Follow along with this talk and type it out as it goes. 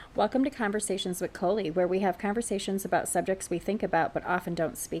Welcome to Conversations with Colie, where we have conversations about subjects we think about but often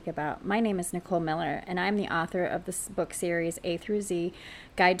don't speak about. My name is Nicole Miller, and I'm the author of this book series, A through Z,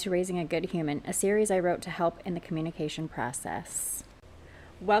 Guide to Raising a Good Human, a series I wrote to help in the communication process.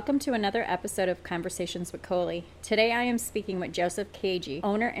 Welcome to another episode of Conversations with Colie. Today I am speaking with Joseph Kajy,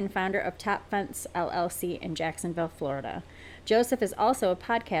 owner and founder of Top Fence LLC in Jacksonville, Florida. Joseph is also a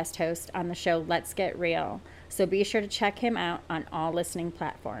podcast host on the show Let's Get Real, so be sure to check him out on all listening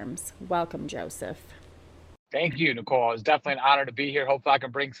platforms. Welcome, Joseph. Thank you, Nicole. It's definitely an honor to be here. Hopefully I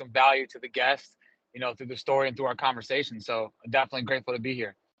can bring some value to the guests, through the story and through our conversation. So I'm definitely grateful to be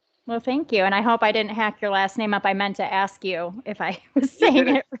here. Well, thank you. And I hope I didn't hack your last name up. I meant to ask you if I was saying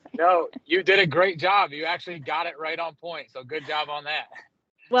it right. No, you did a great job. You actually got it right on point. So good job on that.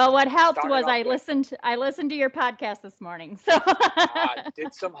 Well, what helped was I listened to your podcast this morning. So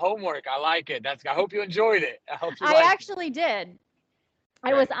did some homework. I like it. I hope you enjoyed it. I actually did.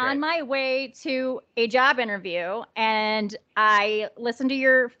 I was on my way to a job interview and I listened to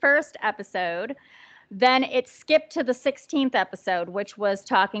your first episode. Then it skipped to the 16th episode, which was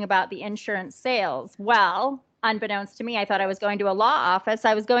talking about the insurance sales. Well, unbeknownst to me, I thought I was going to a law office.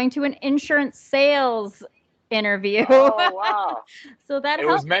 I was going to an insurance sales interview. Oh, wow. So that it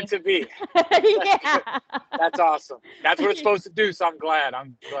was meant to be. Yeah. That's awesome. That's what it's supposed to do. So I'm glad.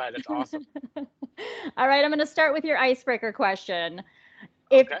 That's awesome. All right. I'm going to start with your icebreaker question.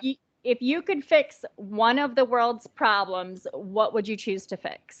 Okay. If you could fix one of the world's problems, what would you choose to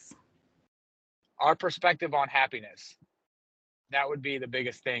fix? Our perspective on happiness. That would be the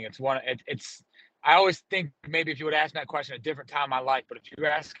biggest thing. I always think maybe if you would ask me that question at a different time in my life, but if you're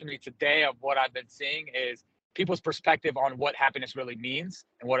asking me today of what I've been seeing is people's perspective on what happiness really means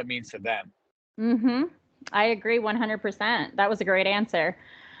and what it means to them. Mm-hmm. I agree 100%. That was a great answer.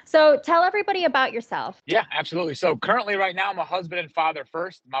 So tell everybody about yourself. Yeah, absolutely. So currently right now, I'm a husband and father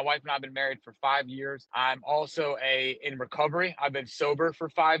first. My wife and I have been married for 5 years. I'm also in recovery. I've been sober for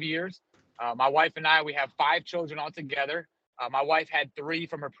 5 years. My wife and I, we have 5 children altogether. My wife had 3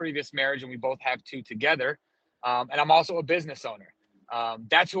 from her previous marriage, and we both have 2 together. And I'm also a business owner.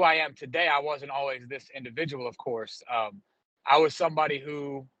 That's who I am today. I wasn't always this individual, of course. I was somebody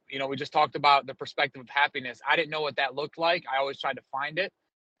who, we just talked about the perspective of happiness. I didn't know what that looked like. I always tried to find it.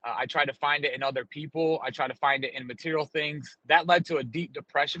 I tried to find it in other people. I tried to find it in material things. That led to a deep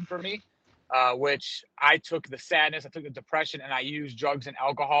depression for me. Which I took the sadness, I took the depression, and I used drugs and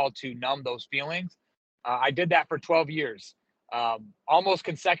alcohol to numb those feelings. I did that for 12 years, almost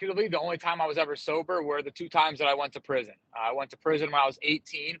consecutively. The only time I was ever sober were the 2 times that I went to prison. I went to prison when I was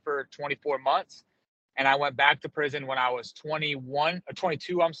 18 for 24 months, and I went back to prison when I was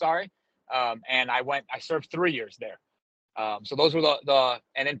 22, I'm sorry. And I served 3 years there. So those were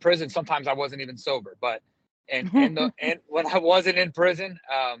and in prison, sometimes I wasn't even sober, but and when I wasn't in prison,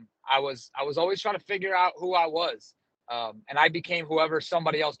 I was always trying to figure out who I was. And I became whoever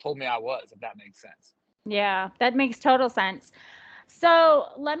somebody else told me I was, if that makes sense. Yeah, that makes total sense. So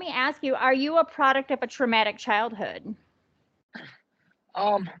let me ask you, are you a product of a traumatic childhood?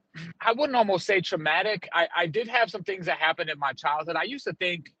 I wouldn't almost say traumatic. I did have some things that happened in my childhood. I used to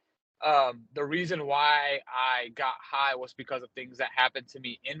think the reason why I got high was because of things that happened to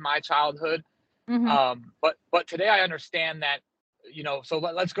me in my childhood. Mm-hmm. But today I understand that, so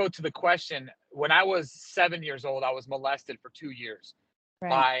let's go to the question. When I was 7 years old, I was molested for 2 years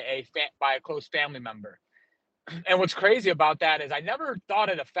by a close family member. And what's crazy about that is I never thought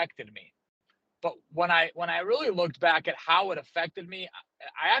it affected me. But when I really looked back at how it affected me,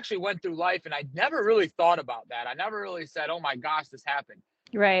 I actually went through life and I never really thought about that. I never really said, oh my gosh, this happened.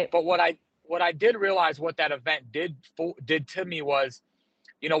 Right. But what I did realize what that event did to me was,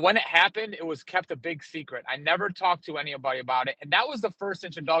 when it happened, it was kept a big secret. I never talked to anybody about it. And that was the first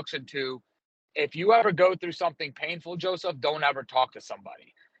introduction to, if you ever go through something painful, Joseph, don't ever talk to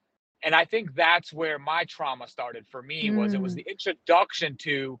somebody. And I think that's where my trauma started for me. It was the introduction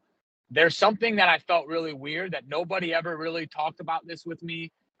to, there's something that I felt really weird that nobody ever really talked about this with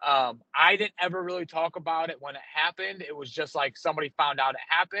me. I didn't ever really talk about it when it happened. It was just like somebody found out it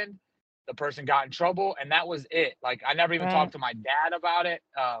happened. The person got in trouble, and that was it. Like I never even talked to my dad about it.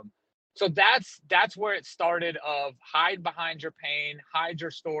 So that's where it started, of hide behind your pain, hide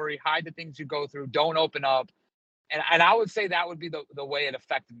your story, hide the things you go through, don't open up. And I would say that would be the way it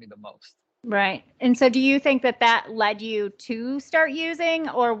affected me the most. Right. And so do you think that led you to start using,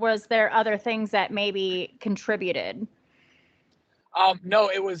 or was there other things that maybe contributed? No,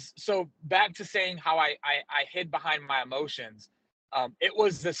 it was, so back to saying how I hid behind my emotions. It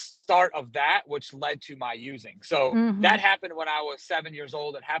was the start of that, which led to my using. So that happened when I was 7 years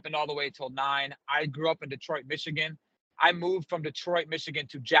old. It happened all the way till 9. I grew up in Detroit, Michigan. I moved from Detroit, Michigan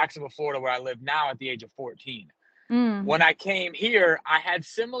to Jacksonville, Florida, where I live now at the age of 14. Mm. When I came here, I had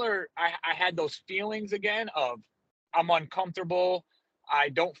I had those feelings again of I'm uncomfortable, I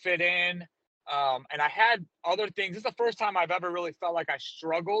don't fit in. And I had other things. This is the first time I've ever really felt like I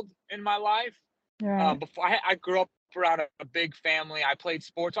struggled in my life. Right. Before I grew up around a big family. I played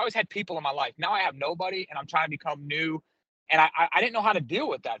sports. I always had people in my life. Now I have nobody, and I'm trying to become new. And I didn't know how to deal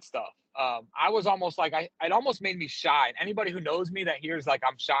with that stuff. I was almost like it almost made me shy. And anybody who knows me that hears like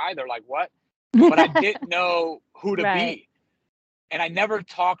I'm shy, they're like, "What?" But I didn't know who to Right. be, and I never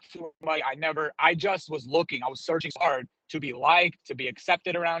talked to anybody. I just was looking. I was searching hard to be liked, to be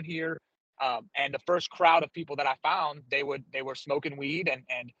accepted around here. And the first crowd of people that I found, they were smoking weed,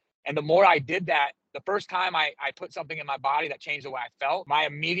 and the more I did that, the first time I put something in my body that changed the way I felt, my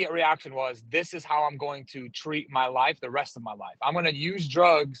immediate reaction was, this is how I'm going to treat my life the rest of my life. I'm going to use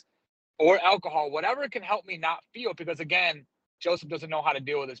drugs or alcohol, whatever can help me not feel, because again, Joseph doesn't know how to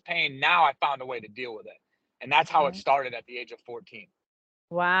deal with his pain. Now I found a way to deal with it. And that's how it Right. started at the age of 14.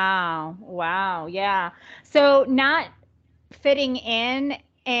 Wow. Wow. Yeah. So not fitting in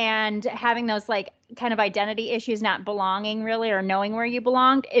and having those like kind of identity issues, not belonging really or knowing where you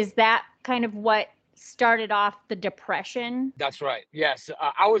belonged, is that kind of what started off the depression? That's right. Yes.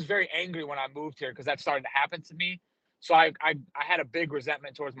 I was very angry when I moved here because that started to happen to me. So I had a big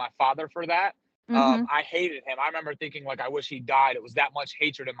resentment towards my father for that. Mm-hmm. I hated him. I remember thinking like, I wish he died. It was that much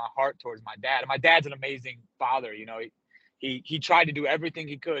hatred in my heart towards my dad. And my dad's an amazing father. You know, he tried to do everything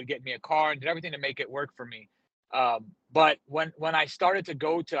he could, get me a car and did everything to make it work for me. But when I started to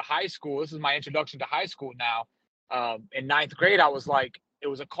go to high school, this is my introduction to high school now. In ninth grade, I was like, it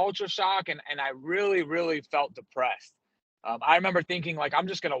was a culture shock, and I really, really felt depressed. I remember thinking like, I'm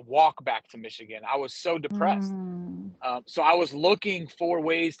just gonna walk back to Michigan. I was so depressed. Mm. So I was looking for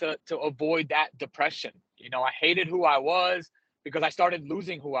ways to avoid that depression. You know, I hated who I was because I started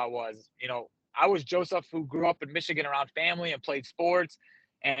losing who I was. You know, I was Joseph who grew up in Michigan around family and played sports,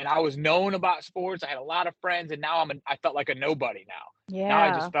 and I was known about sports. I had a lot of friends, and now I felt like a nobody now. Now I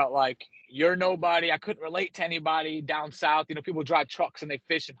Yeah. just felt like you're nobody. I couldn't relate to anybody down south. You know, people drive trucks and they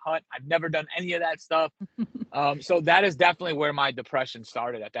fish and hunt. I've never done any of that stuff. So that is definitely where my depression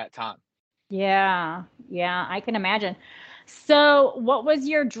started at that time. Yeah. Yeah. I can imagine. So, what was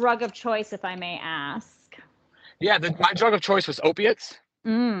your drug of choice, if I may ask? Yeah, my drug of choice was opiates.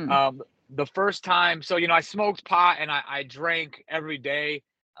 Mm. Um, the first time, so you know, I smoked pot and I drank every day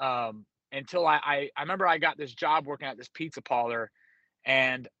until I remember I got this job working at this pizza parlor,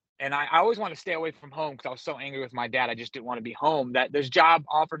 and I always wanted to stay away from home because I was so angry with my dad. I just didn't want to be home. That this job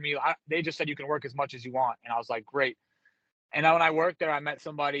offered me, they just said you can work as much as you want, and I was like, great. And then when I worked there, I met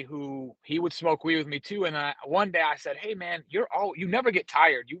somebody who he would smoke weed with me too. And then one day I said, hey man, you never get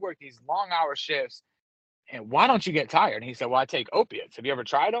tired. You work these long hour shifts, and why don't you get tired? And he said, well, I take opiates. Have you ever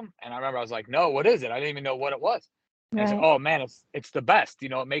tried them? And I remember I was like, no, what is it? I didn't even know what it was. And he said, Right. oh man, it's the best. You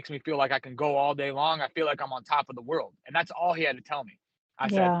know, it makes me feel like I can go all day long. I feel like I'm on top of the world. And that's all he had to tell me. I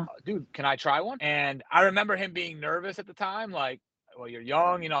said, Yeah. dude, can I try one? And I remember him being nervous at the time, like, well, you're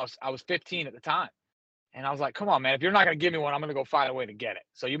young, you know, I was 15 at the time. And I was like, come on, man, if you're not going to give me one, I'm going to go find a way to get it.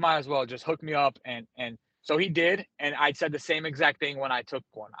 So you might as well just hook me up. And so he did. And I said the same exact thing when I took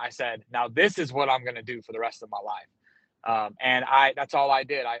one. I said, now this is what I'm going to do for the rest of my life. And that's all I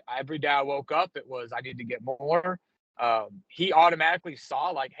did. Every day I woke up, it was, I need to get more. He automatically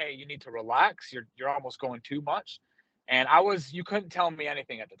saw like, hey, you need to relax. You're almost going too much. And you couldn't tell me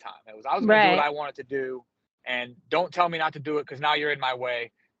anything at the time. I was going to do what Right. I wanted to do, and don't tell me not to do it, because now you're in my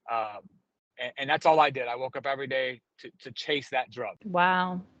way. Um, and that's all I did. I woke up every day to chase that drug.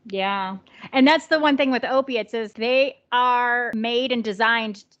 Wow. Yeah. And that's the one thing with opiates is they are made and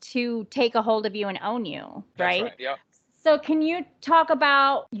designed to take a hold of you and own you, That's right? right. Yep. So can you talk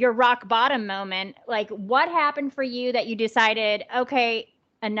about your rock bottom moment? Like what happened for you that you decided, okay,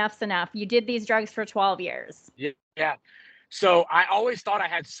 enough's enough. You did these drugs for 12 years. Yeah. So I always thought I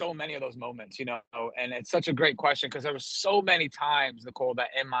had so many of those moments, you know, and it's such a great question because there was so many times, Nicole, that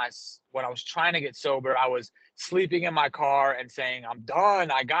when I was trying to get sober, I was sleeping in my car and saying, I'm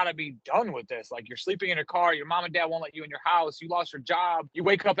done. I gotta be done with this. Like, you're sleeping in your car, your mom and dad won't let you in your house, you lost your job, you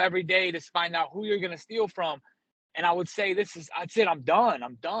wake up every day to find out who you're gonna steal from. And I would say, that's it, I'm done.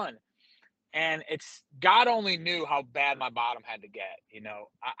 I'm done. And it's God only knew how bad my bottom had to get. You know,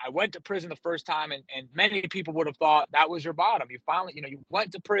 I went to prison the first time, and many people would have thought that was your bottom. You finally, you know, you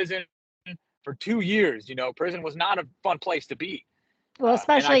went to prison for 2 years. You know, prison was not a fun place to be. Well, And I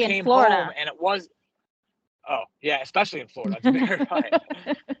especially in came home, Florida. and it was, oh yeah, especially in Florida. That's very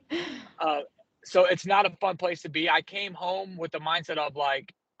right. Uh, so it's not a fun place to be. I came home with the mindset of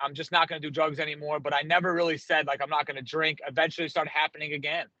like, I'm just not going to do drugs anymore. But I never really said, like, I'm not going to drink. Eventually it started happening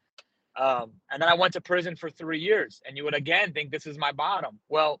again. And then I went to prison for 3 years, and you would again think this is my bottom.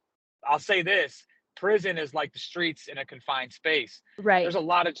 Well, I'll say this: prison is like the streets in a confined space. Right. There's a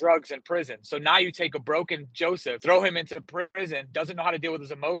lot of drugs in prison. So now you take a broken Joseph, throw him into prison, doesn't know how to deal with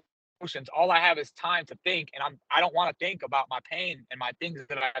his emotions. All I have is time to think, and I don't want to think about my pain and my things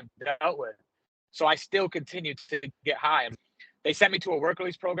that I've dealt with. So I still continue to get high. They sent me to a work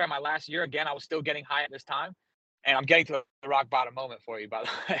release program my last year. Again, I was still getting high at this time. And I'm getting to the rock bottom moment for you, by the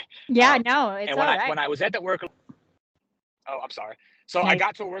way. Yeah, no, it's And all right. when I was at the work, oh, I'm sorry. So I Nice.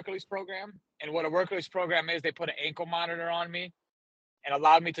 got to a work release program, and what a work release program is, they put an ankle monitor on me and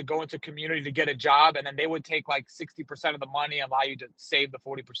allowed me to go into community to get a job, and then they would take like 60% of the money and allow you to save the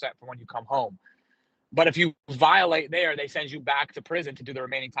 40% for when you come home. But if you violate there, they send you back to prison to do the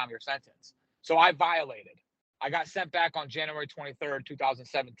remaining time of your sentence. So I violated. I got sent back on January 23rd,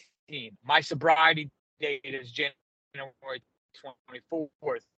 2017. My sobriety date is January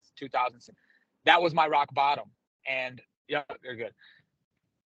 24th, 2006. That was my rock bottom. And yeah, you're good.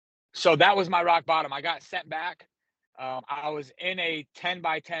 So that was my rock bottom. I got sent back. I was in a 10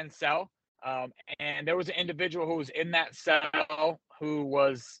 by 10 cell. And there was an individual who was in that cell who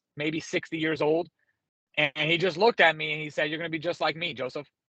was maybe 60 years old. And he just looked at me and he said, "You're going to be just like me, Joseph."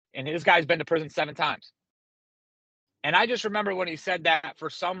 And this guy's been to prison 7 times. And I just remember when he said that, for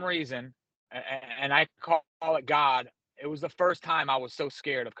some reason, and I call it God, it was the first time I was so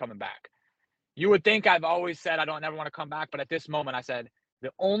scared of coming back. You would think I've always said I don't ever want to come back, but at this moment I said,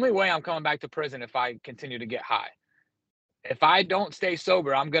 the only way I'm coming back to prison if I continue to get high. If I don't stay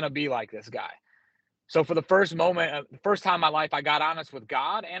sober, I'm going to be like this guy. So for the first time in my life, I got honest with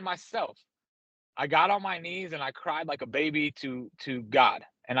God and myself. I got on my knees and I cried like a baby to God.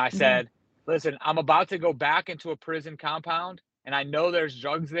 And I said, listen, I'm about to go back into a prison compound, and I know there's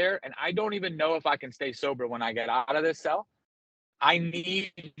drugs there, and I don't even know if I can stay sober when I get out of this cell. I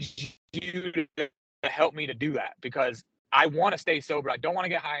need you to help me to do that, because I want to stay sober. I don't want to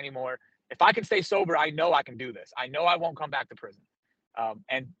get high anymore. If I can stay sober, I know I can do this. I know I won't come back to prison.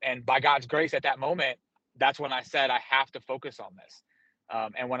 And by God's grace, at that moment, that's when I said I have to focus on this.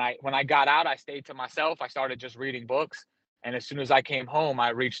 And when I got out, I stayed to myself. I started just reading books. And as soon as I came home, I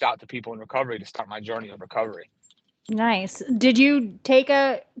reached out to people in recovery to start my journey of recovery. Nice. Did you take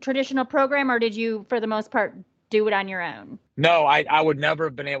a traditional program, or did you, for the most part, do it on your own? No, I would never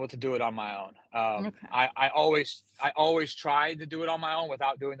have been able to do it on my own. Okay. I always tried to do it on my own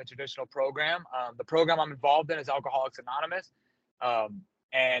without doing the traditional program. The program I'm involved in is Alcoholics Anonymous.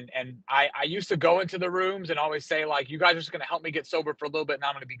 And I used to go into the rooms and always say, like, you guys are just going to help me get sober for a little bit and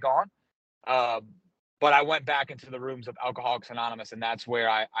I'm going to be gone. But I went back into the rooms of Alcoholics Anonymous, and that's where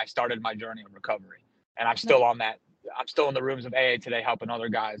I started my journey of recovery. And I'm still on that. I'm still in the rooms of AA today, helping other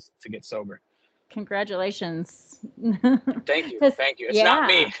guys to get sober. Congratulations. Thank you. Thank you. It's not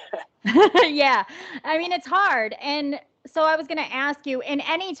me. Yeah. I mean, it's hard. And so I was going to ask you, in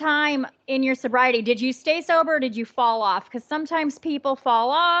any time in your sobriety, did you stay sober or did you fall off? Because sometimes people fall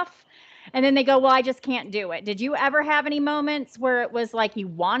off and then they go, well, I just can't do it. Did you ever have any moments where it was like you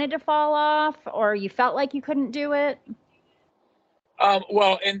wanted to fall off or you felt like you couldn't do it?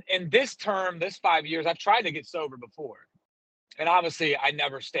 Well, in this term, this 5 years, I've tried to get sober before. And obviously I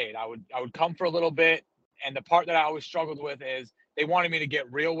never stayed. I would come for a little bit. And the part that I always struggled with is they wanted me to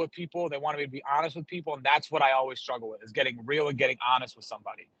get real with people. They wanted me to be honest with people. And that's what I always struggle with, is getting real and getting honest with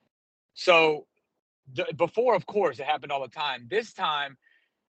somebody. So before, of course, it happened all the time. This time,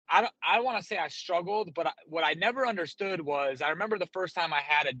 I want to say I struggled, but what I never understood was, I remember the first time I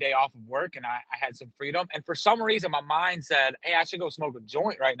had a day off of work and I had some freedom. And for some reason, my mind said, hey, I should go smoke a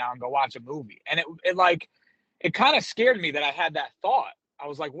joint right now and go watch a movie. And it kind of scared me that I had that thought. I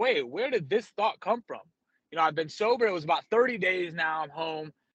was like, wait, where did this thought come from? You know, I've been sober. It was about 30 days now. I'm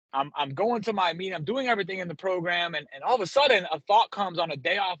home. I'm going to my meeting. I'm doing everything in the program. And all of a sudden, a thought comes on a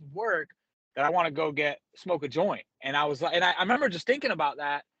day off of work that I want to go smoke a joint. And I was like, and I remember just thinking about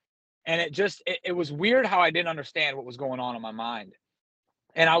that. And it was weird how I didn't understand what was going on in my mind.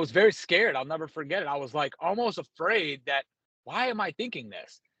 And I was very scared. I'll never forget it. I was like almost afraid that, why am I thinking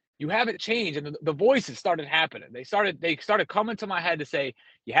this? You haven't changed. And the voices started happening. They started coming to my head to say,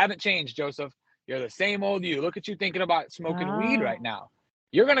 you haven't changed, Joseph. You're the same old you. Look at you thinking about smoking weed right now.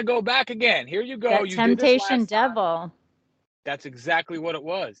 You're going to go back again. Here you go. That you temptation did this last devil. time. That's exactly what it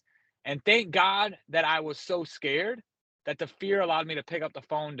was. And thank God that I was so scared that the fear allowed me to pick up the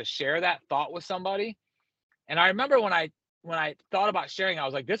phone to share that thought with somebody. And I remember when I thought about sharing, I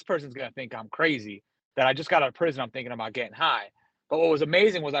was like, this person's going to think I'm crazy, that I just got out of prison. I'm thinking about getting high. But what was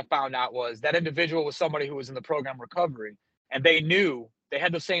amazing was I found out was that individual was somebody who was in the program recovery, and they knew They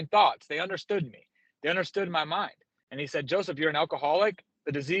had the same thoughts. They understood me. They understood my mind. And he said, Joseph, you're an alcoholic.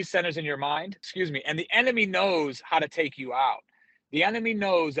 The disease centers in your mind, and the enemy knows how to take you out. The enemy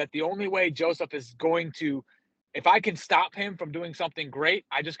knows that the only way Joseph is going to, if I can stop him from doing something great,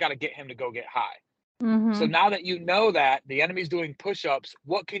 I just got to get him to go get high. So now that you know that the enemy's doing push-ups,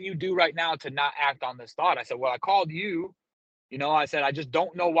 what can you do right now to not act on this thought? I said, well, I called you. I said, I just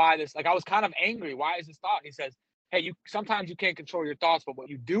don't know why this, like, I was kind of angry. Why is this thought? He says, hey, sometimes you can't control your thoughts, but what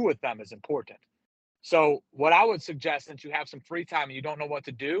you do with them is important. So what I would suggest, since you have some free time and you don't know what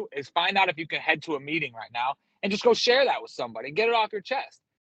to do, is find out if you can head to a meeting right now and just go share that with somebody, get it off your chest.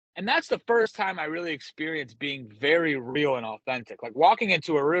 And that's the first time I really experienced being very real and authentic. Like walking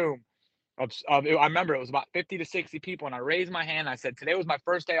into a room I remember it was about 50 to 60 people, and I raised my hand. I said, today was my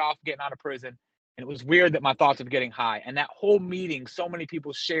first day off getting out of prison. And it was weird that my thoughts of getting high. And that whole meeting, so many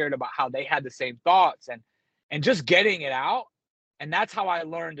people shared about how they had the same thoughts and just getting it out. And that's how I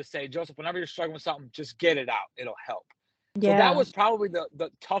learned to say, Joseph, whenever you're struggling with something, just get it out. It'll help. So that was probably the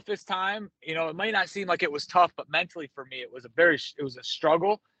toughest time. It might not seem like it was tough, but mentally for me, it was a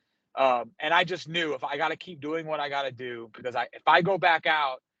struggle. And I just knew if I got to keep doing what I got to do, because if I go back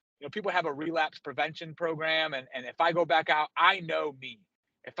out, people have a relapse prevention program. And if I go back out, I know me.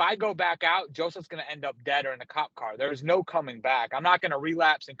 If I go back out, Joseph's going to end up dead or in a cop car. There's no coming back. I'm not going to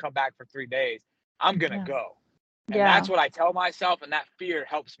relapse and come back for 3 days. I'm going to go. And that's what I tell myself. And that fear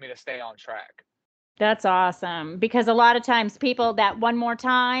helps me to stay on track. That's awesome. Because a lot of times people, that one more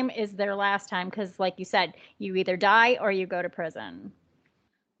time is their last time. Because like you said, you either die or you go to prison.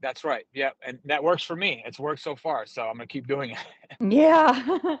 That's right. Yeah. And that works for me. It's worked so far. So I'm going to keep doing it.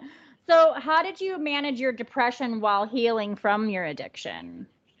 Yeah. So how did you manage your depression while healing from your addiction?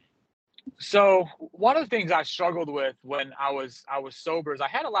 So one of the things I struggled with when I was sober is I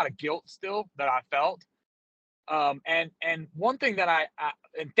had a lot of guilt still that I felt. And one thing that I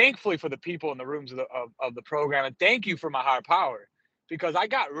and thankfully for the people in the rooms of the program, and thank you for my higher power, because I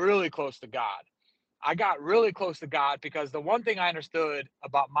got really close to God. I got really close to God because the one thing I understood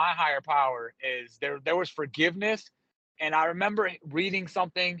about my higher power is there was forgiveness. And I remember reading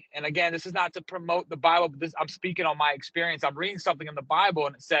something, and again, this is not to promote the Bible, but I'm speaking on my experience. I'm reading something in the Bible,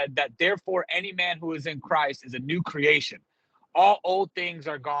 and it said that therefore any man who is in Christ is a new creation. All old things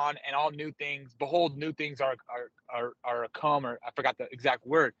are gone, and all new things, behold, new things are come, or I forgot the exact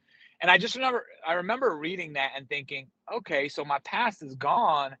word. And I remember reading that and thinking, okay, so my past is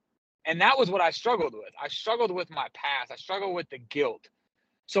gone. And that was what I struggled with. I struggled with my past. I struggled with the guilt.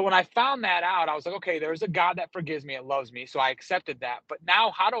 So when I found that out, I was like, okay, there's a God that forgives me and loves me. So I accepted that. But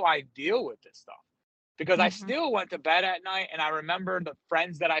now how do I deal with this stuff? Because I still went to bed at night, and I remember the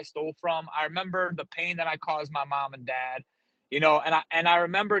friends that I stole from. I remember the pain that I caused my mom and dad, and I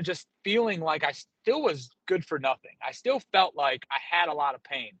remember just feeling like I still was good for nothing. I still felt like I had a lot of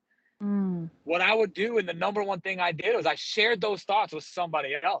pain. What I would do, and the number one thing I did, was I shared those thoughts with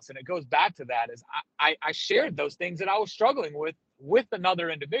somebody else. And it goes back to that, is I shared those things that I was struggling with another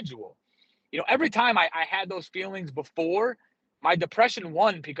individual. Every time I had those feelings before, my depression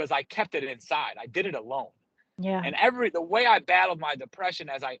won because I kept it inside. I did it alone. Yeah. And the way I battled my depression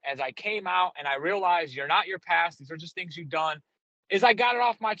as I came out and I realized you're not your past, these are just things you've done, is I got it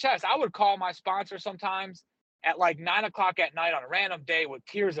off my chest. I would call my sponsor sometimes at like 9:00 at night on a random day with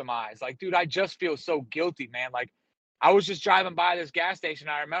tears in my eyes. Like, dude, I just feel so guilty, man. Like, I was just driving by this gas station.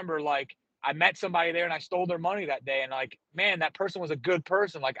 I remember, like, I met somebody there and I stole their money that day. And like, man, that person was a good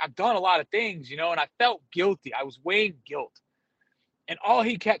person. Like, I've done a lot of things, and I felt guilty. I was weighing guilt. And all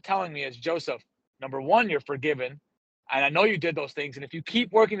he kept telling me is, Joseph, number one, you're forgiven. And I know you did those things. And if you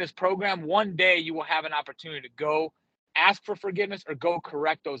keep working this program, one day you will have an opportunity to go ask for forgiveness or go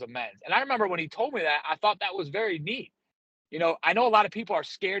correct those amends. And I remember when he told me that, I thought that was very neat. I know a lot of people are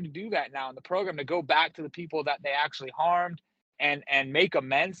scared to do that now in the program, to go back to the people that they actually harmed and make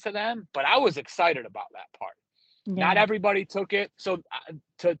amends to them. But I was excited about that part. Yeah. Not everybody took it. So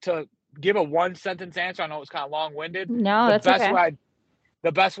to give a one sentence answer, I know it's kind of long winded. No, The that's best okay. way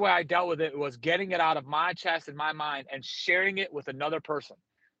the best way I dealt with it was getting it out of my chest and my mind and sharing it with another person.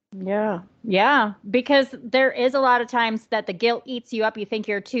 Yeah. Yeah. Because there is a lot of times that the guilt eats you up. You think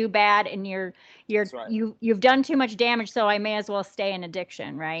you're too bad and That's right. you've done too much damage, so I may as well stay in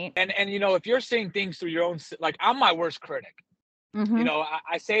addiction, right? And if you're seeing things through your own, like, I'm my worst critic.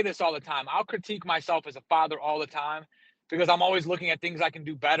 I say this all the time. I'll critique myself as a father all the time because I'm always looking at things I can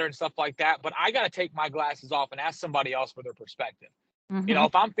do better and stuff like that. But I got to take my glasses off and ask somebody else for their perspective.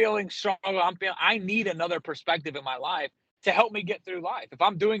 If I'm feeling struggle, I need another perspective in my life to help me get through life. If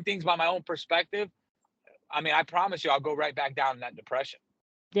I'm doing things by my own perspective, I promise you, I'll go right back down in that depression.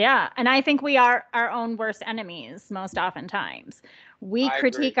 Yeah. And I think we are our own worst enemies most oftentimes, we I agree.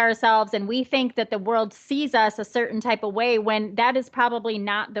 critique ourselves and we think that the world sees us a certain type of way when that is probably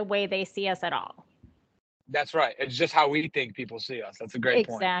not the way they see us at all. That's right. It's just how we think people see us. That's a great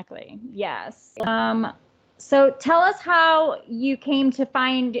point. Exactly. Yes. So tell us how you came to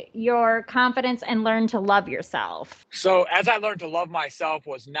find your confidence and learn to love yourself. So as I learned to love myself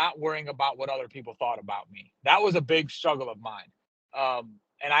was not worrying about what other people thought about me. That was a big struggle of mine.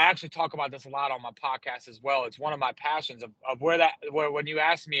 And I actually talk about this a lot on my podcast as well. It's one of my passions of where when you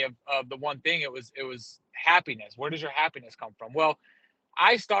asked me of the one thing, it was happiness. Where does your happiness come from? Well,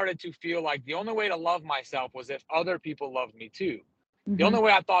 I started to feel like the only way to love myself was if other people loved me too. The Mm-hmm. only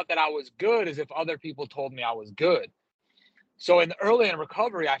way I thought that I was good is if other people told me I was good. So early in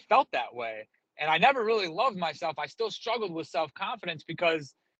recovery, I felt that way. And I never really loved myself. I still struggled with self-confidence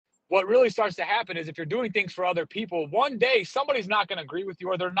because what really starts to happen is if you're doing things for other people, one day somebody's not going to agree with you,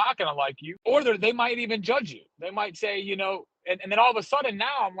 or they're not going to like you, or they might even judge you. They might say, and then all of a sudden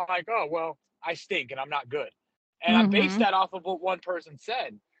now I'm like, oh, well, I stink and I'm not good. And I based Mm-hmm. that off of what one person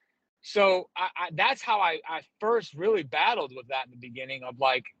said. So that's how I first really battled with that in the beginning of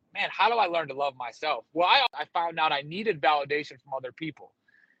like, man, how do I learn to love myself? Well, I found out I needed validation from other people.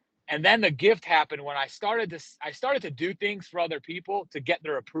 And then the gift happened when I started to do things for other people to get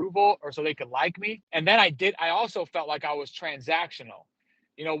their approval or so they could like me. And then I also felt like I was transactional.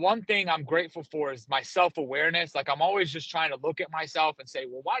 One thing I'm grateful for is my self-awareness. Like I'm always just trying to look at myself and say,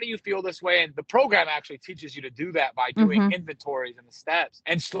 well, why do you feel this way? And the program actually teaches you to do that by doing Mm-hmm. inventories and the steps.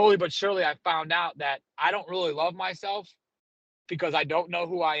 And slowly but surely, I found out that I don't really love myself because I don't know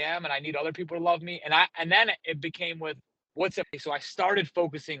who I am and I need other people to love me. And then it became with what's it. So I started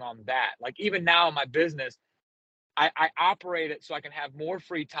focusing on that. Like even now in my business, I operate it so I can have more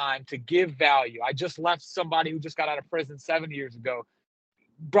free time to give value. I just left somebody who just got out of prison 7 years ago,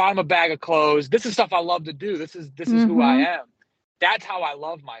 brought him a bag of clothes. This is stuff I love to do. This is who I Mm-hmm. am. That's how I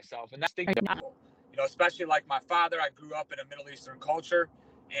love myself. And that's the people. Especially like my father, I grew up in a Middle Eastern culture,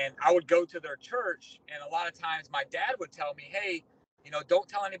 and I would go to their church, and a lot of times my dad would tell me, hey, don't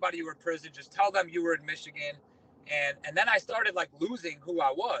tell anybody you were in prison, just tell them you were in Michigan. And then I started like losing who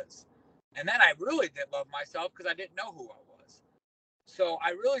I was. And then I really didn't love myself because I didn't know who I was. So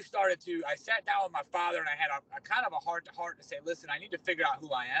I sat down with my father, and I had a kind of a heart to heart to say, listen, I need to figure out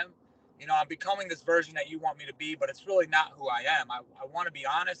who I am. I'm becoming this version that you want me to be, but it's really not who I am. I want to be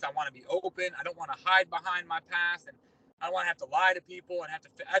honest. I want to be open. I don't want to hide behind my past, and I don't want to have to lie to people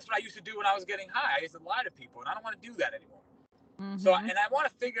that's what I used to do when I was getting high. I used to lie to people, and I don't want to do that anymore. So, Mm-hmm. and I want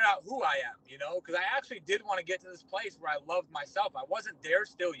to figure out who I am, because I actually did want to get to this place where I loved myself. I wasn't there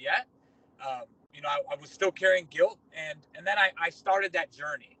still yet. I was still carrying guilt, and then I started that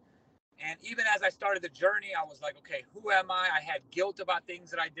journey. And even as I started the journey, I was like, okay, who am I? I had guilt about things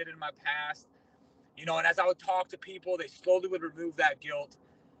that I did in my past, and as I would talk to people, they slowly would remove that guilt.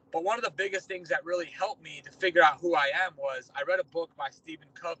 But one of the biggest things that really helped me to figure out who I am was I read a book by Stephen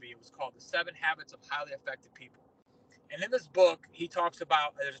Covey. It was called The 7 Habits of Highly Effective People. And in this book, he talks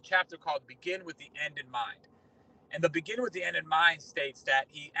about, there's a chapter called Begin with the End in Mind. And the Begin with the End in Mind states that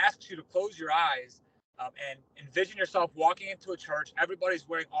he asks you to close your eyes and envision yourself walking into a church. Everybody's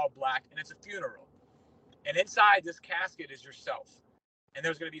wearing all black, and it's a funeral. And inside this casket is yourself. And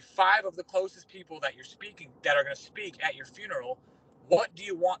there's going to be 5 of the closest people that are going to speak at your funeral. What do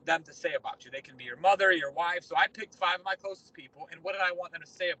you want them to say about you? They can be your mother, your wife. So I picked 5 of my closest people. And what did I want them to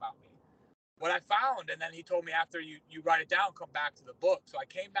say about me? What I found, and then he told me after you write it down, come back to the book. So I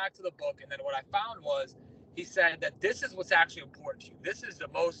came back to the book, and then what I found was he said that this is what's actually important to you. This is the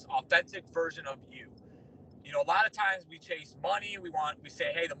most authentic version of you. A lot of times we chase money. We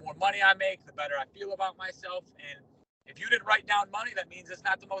say, hey, the more money I make, the better I feel about myself. And if you didn't write down money, that means it's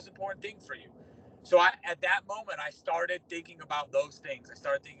not the most important thing for you. So at that moment, I started thinking about those things. I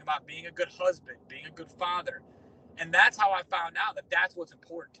started thinking about being a good husband, being a good father. And that's how I found out that that's what's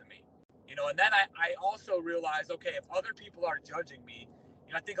important to me. And then I also realized, okay, if other people are judging me,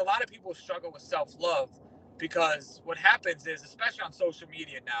 I think a lot of people struggle with self-love because what happens is, especially on social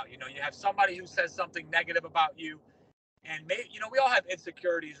media now, you have somebody who says something negative about you, and we all have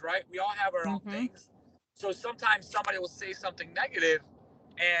insecurities, right? We all have our own Mm-hmm. things. So sometimes somebody will say something negative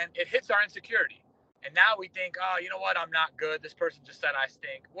and it hits our insecurity. And now we think, oh, you know what? I'm not good. This person just said I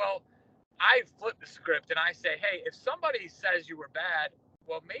stink. Well, I flip the script and I say, hey, if somebody says you were bad,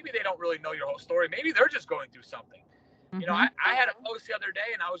 well, maybe they don't really know your whole story. Maybe they're just going through something. Mm-hmm. I had a post the other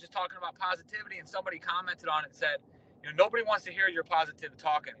day and I was just talking about positivity, and somebody commented on it and said, nobody wants to hear your positive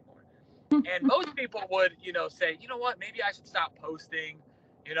talk anymore. And most people would, say, you know what, maybe I should stop posting.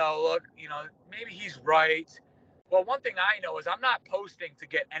 Look, maybe he's right. Well, one thing I know is I'm not posting to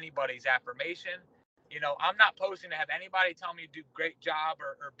get anybody's affirmation. I'm not posting to have anybody tell me to do a great job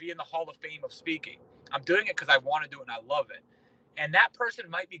or be in the Hall of Fame of speaking. I'm doing it because I want to do it and I love it. And that person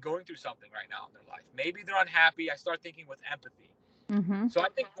might be going through something right now in their life. Maybe they're unhappy. I start thinking with empathy. Mm-hmm. So I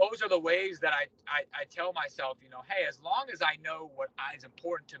think those are the ways that I tell myself, hey, as long as I know what is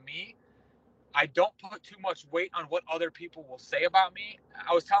important to me, I don't put too much weight on what other people will say about me.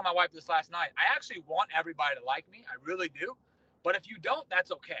 I was telling my wife this last night. I actually want everybody to like me. I really do. But if you don't,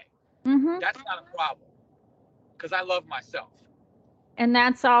 that's okay. Mm-hmm. That's not a problem because I love myself. And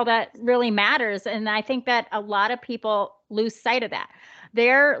that's all that really matters. And I think that a lot of people lose sight of that.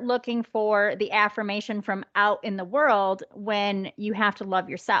 They're looking for the affirmation from out in the world when you have to love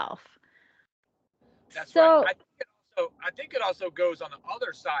yourself. That's right. So, I think it also goes on the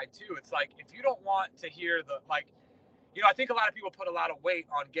other side too. It's like if you don't want to hear I think a lot of people put a lot of weight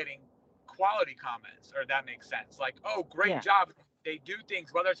on getting quality comments, or that makes sense. Like, oh, great yeah. job. They do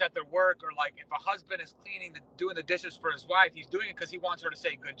things, whether it's at their work or like if a husband is doing the dishes for his wife, he's doing it because he wants her to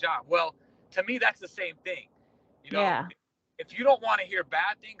say good job. Well, to me, that's the same thing. Yeah. If you don't want to hear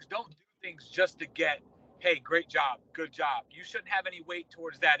bad things, don't do things just to get, hey, great job, good job. You shouldn't have any weight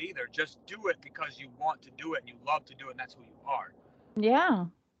towards that either. Just do it because you want to do it and you love to do it, and that's who you are. Yeah.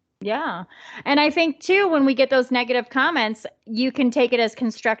 Yeah. And I think too, when we get those negative comments, you can take it as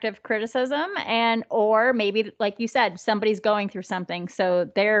constructive criticism or maybe, like you said, somebody's going through something.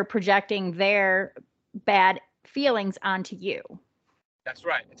 So they're projecting their bad feelings onto you. That's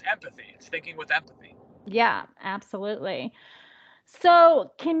right. It's empathy. It's thinking with empathy. Yeah, absolutely.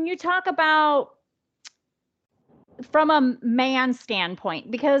 So can you talk about from a man standpoint,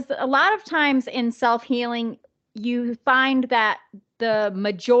 because a lot of times in self-healing you find that the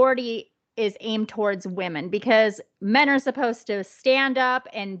majority is aimed towards women because men are supposed to stand up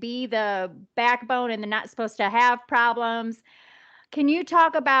and be the backbone and they're not supposed to have problems. Can you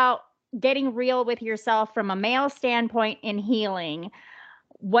talk about getting real with yourself from a male standpoint in healing,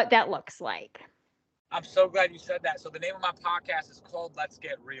 what that looks like? I'm so glad you said that. So the name of my podcast is called Let's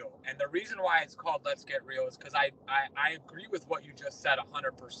Get Real. And the reason why it's called Let's Get Real is because I agree with what you just said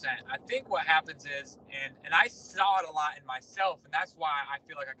 100%. I think what happens is, and I saw it a lot in myself, and that's why I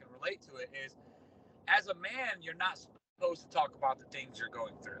feel like I can relate to it, is as a man, you're not supposed to talk about the things you're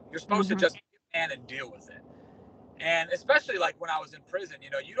going through. You're supposed to just be a man and deal with it. And especially like when I was in prison,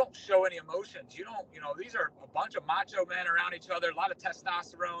 you don't show any emotions. These are a bunch of macho men around each other, a lot of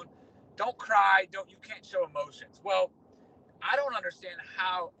testosterone. Don't cry. You can't show emotions. Well, I don't understand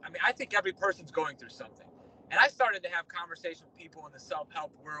how. I think every person's going through something. And I started to have conversation with people in the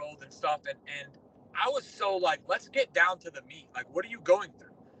self-help world and stuff. And I was so like, let's get down to the meat. Like, what are you going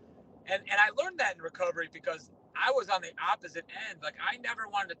through? And I learned that in recovery because I was on the opposite end. Like, I never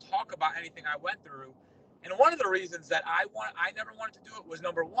wanted to talk about anything I went through. And one of the reasons that I never wanted to do it was,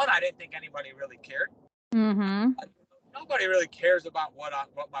 number one, I didn't think anybody really cared. Mm-hmm. Nobody really cares about what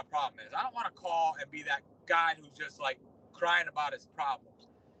my problem is. I don't want to call and be that guy who's just like crying about his problems.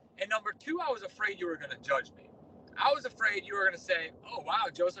 And number two, I was afraid you were going to judge me. I was afraid you were going to say, "Oh wow,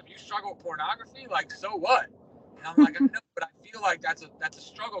 Joseph, you struggle with pornography? Like, so what?" And I'm like, "I know, but I feel like that's a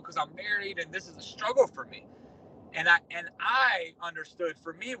struggle because I'm married and this is a struggle for me." And I understood,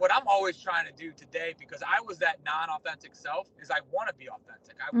 for me, what I'm always trying to do today, because I was that non-authentic self, is I want to be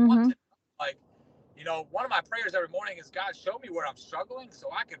authentic. I want to, like, one of my prayers every morning is, God, show me where I'm struggling so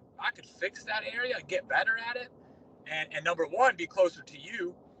I could fix that area and get better at it. And number one, be closer to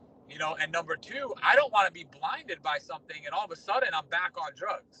you, and number two, I don't want to be blinded by something and all of a sudden I'm back on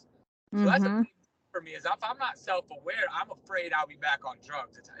drugs. So that's a big thing for me, is if I'm not self-aware, I'm afraid I'll be back on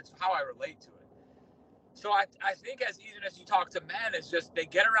drugs. It's how I relate to it. So I think as even as you talk to men, it's just they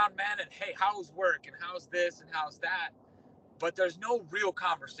get around men and, hey, how's work and how's this and how's that? But there's no real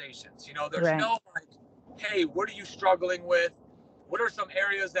conversations. There's no like, hey, what are you struggling with? What are some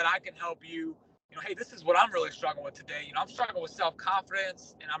areas that I can help you? Hey, this is what I'm really struggling with today. I'm struggling with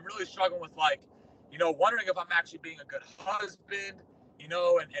self-confidence, and I'm really struggling with like, wondering if I'm actually being a good husband,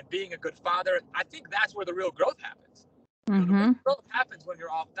 and being a good father. I think that's where the real growth happens. The real growth happens when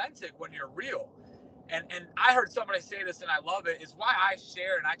you're authentic, when you're real. And I heard somebody say this, and I love it, is why I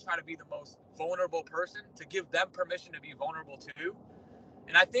share and I try to be the most vulnerable person, to give them permission to be vulnerable too.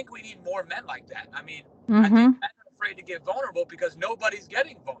 And I think we need more men like that. I think men are afraid to get vulnerable because nobody's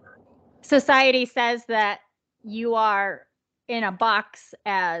getting vulnerable. Society says that you are in a box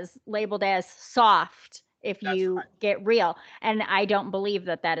as labeled as soft if you get real. And I don't believe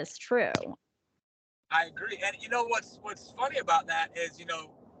that that is true. I agree. And what's funny about that is,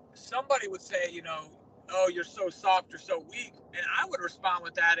 somebody would say, oh, you're so soft, you're so weak. And I would respond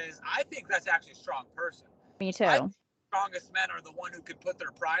with that is, I think that's actually a strong person. Me too. I think the strongest men are the one who can put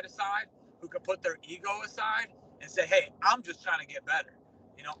their pride aside, who can put their ego aside and say, hey, I'm just trying to get better.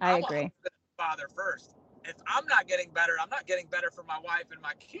 I I'm a agree. husband and father first. If I'm not getting better, I'm not getting better for my wife and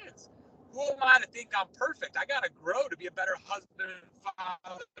my kids. Who am I to think I'm perfect? I got to grow to be a better husband and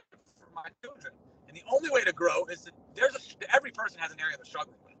father for my children. And the only way to grow is that every person has an area they're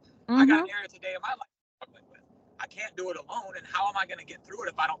struggling with. I got Mm-hmm. an area today in my life I'm struggling with. I can't do it alone. And how am I going to get through it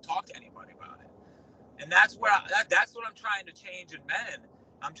if I don't talk to anybody about it? And that's that's what I'm trying to change in men.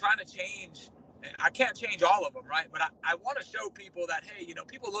 I'm trying to change. I can't change all of them, right? But I want to show people that, hey,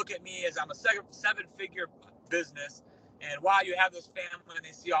 people look at me as I'm a seven-figure business, and while you have this family and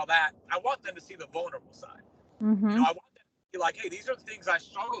they see all that, I want them to see the vulnerable side. Mm-hmm. I want them to be like, hey, these are the things I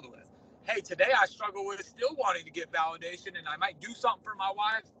struggled with. Hey, today I struggle with still wanting to get validation, and I might do something for my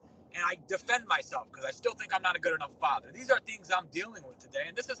wife, and I defend myself because I still think I'm not a good enough father. These are things I'm dealing with today,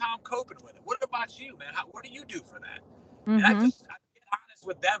 and this is how I'm coping with it. What about you, man? What do you do for that? And I Mm-hmm. get honest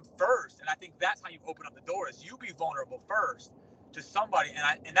with them first, and I think that's how you open up the door. Is you be vulnerable first to somebody,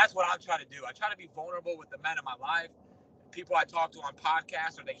 and that's what I'm trying to do. I try to be vulnerable with the men in my life, people I talk to on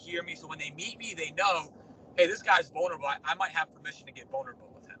podcasts, or they hear me, so when they meet me, they know, hey, this guy's vulnerable. I might have permission to get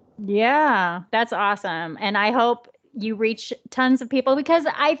vulnerable with him. Yeah, that's awesome. And I hope you reach tons of people because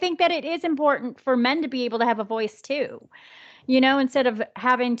I think that it is important for men to be able to have a voice too, instead of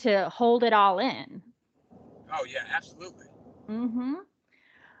having to hold it all in. Oh yeah, absolutely. Mm-hmm.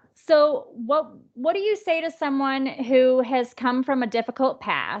 So what do you say to someone who has come from a difficult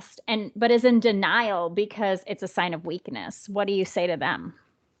past and but is in denial because it's a sign of weakness? What do you say to them?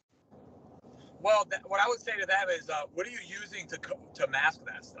 Well, what I would say to them is, what are you using to mask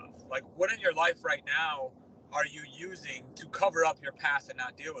that stuff? Like, what in your life right now are you using to cover up your past and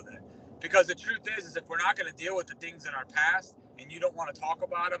not deal with it? Because the truth is if we're not going to deal with the things in our past, and you don't want to talk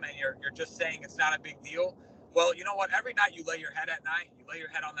about them, and you're just saying it's not a big deal, well, you know what? Every night you lay your head at night, you lay your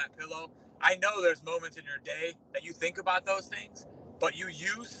head on that pillow. I know there's moments in your day that you think about those things, but you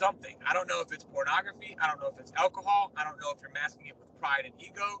use something. I don't know if it's pornography. I don't know if it's alcohol. I don't know if you're masking it with pride and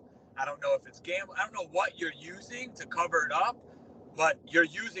ego. I don't know if it's gambling. I don't know what you're using to cover it up, but you're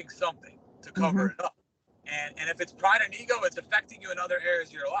using something to Mm-hmm. cover it up. And if it's pride and ego, it's affecting you in other areas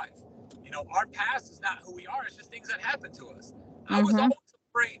of your life. Our past is not who we are. It's just things that happen to us. I was Mm-hmm. always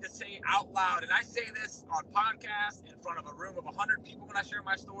afraid to say out loud, and I say this on podcasts in front of a room of 100 people when I share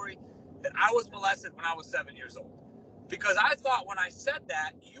my story, that I was molested when I was 7 years old. Because I thought when I said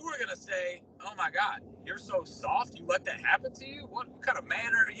that, you were going to say, oh my God, you're so soft. You let that happen to you? What kind of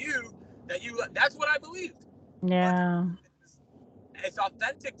man are you that you let? That's what I believed. But Yeah. it's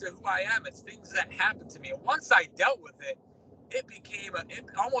authentic to who I am. It's things that happened to me. And once I dealt with it, it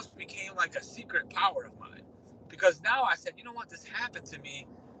almost became like a secret power of mine. Because now I said, you know what, this happened to me,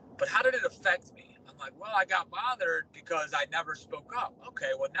 but how did it affect me? I'm like, well, I got bothered because I never spoke up.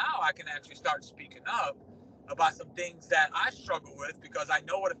 Okay, well, now I can actually start speaking up about some things that I struggle with because I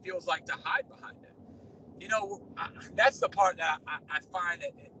know what it feels like to hide behind it. That's the part that I find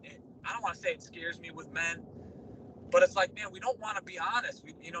that I don't want to say it scares me with men, but it's like, man, we don't want to be honest.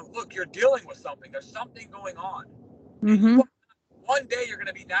 Look, you're dealing with something. There's something going on, and Mm-hmm. one day you're going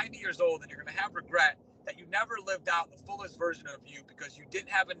to be 90 years old and you're going to have regret that you never lived out the fullest version of you because you didn't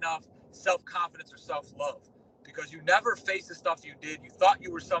have enough self-confidence or self-love, because you never faced the stuff you did. You thought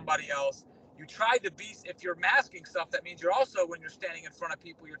you were somebody else. You tried to be. If you're masking stuff, that means you're also, when you're standing in front of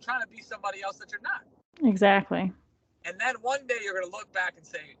people, you're trying to be somebody else that you're not. Exactly. And then one day you're going to look back and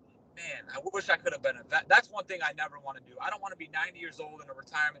say, man, I wish I could have been a vet. That's one thing I never want to do. I don't want to be 90 years old in a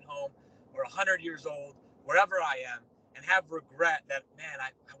retirement home, or 100 years old, wherever I am, and have regret that, man, I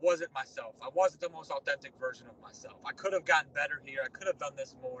wasn't myself. I wasn't the most authentic version of myself. I could have gotten better here. I could have done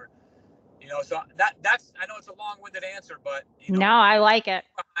this more. So that's, I know it's a long-winded answer, but No, I like it.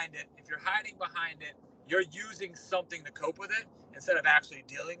 if you're hiding behind it, you're using something to cope with it instead of actually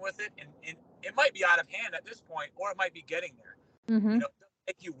dealing with it. And it might be out of hand at this point, or it might be getting there. Mm-hmm. It doesn't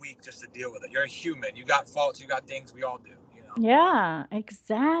make you weak just to deal with it. You're a human. You got faults. You got things. We all do. Yeah,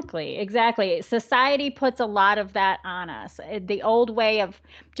 exactly. Exactly. Society puts a lot of that on us. The old way of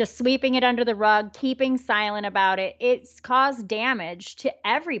just sweeping it under the rug, keeping silent about it, it's caused damage to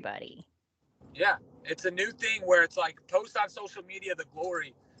everybody. Yeah. It's a new thing where it's like, post on social media the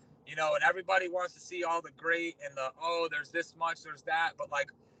glory, and everybody wants to see all the great and there's this much, there's that. But like,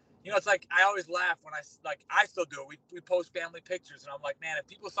 it's like, I always laugh when I still do it. We post family pictures, and I'm like, man, if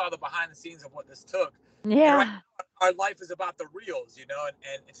people saw the behind the scenes of what this took, and right Yeah. now, our life is about the reels,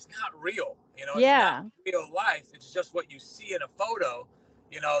 and it's not real, it's not Yeah. real life. It's just what you see in a photo,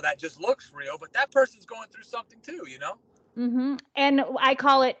 that just looks real, but that person's going through something too. And I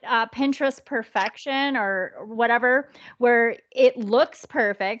call it Pinterest perfection or whatever, where it looks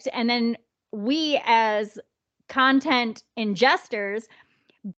perfect. And then we as content ingestors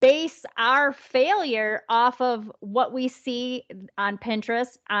base our failure off of what we see on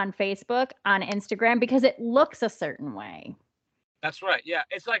Pinterest, on Facebook, on Instagram, because it looks a certain way. That's right. Yeah.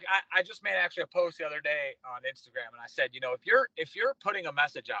 It's like I just made actually a post the other day on Instagram, and I said, if you're putting a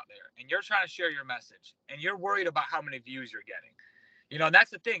message out there and you're trying to share your message and you're worried about how many views you're getting, and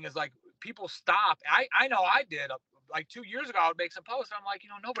that's the thing is like people stop. I know I did like 2 years ago, I would make some posts and I'm like,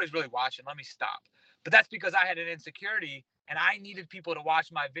 nobody's really watching. Let me stop. But that's because I had an insecurity and I needed people to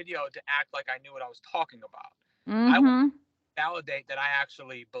watch my video to act like I knew what I was talking about. I want to validate that I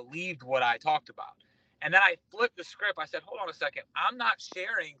actually believed what I talked about. And then I flipped the script. I said, hold on a second. I'm not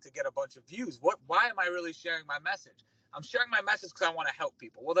sharing to get a bunch of views. Why am I really sharing my message? I'm sharing my message because I want to help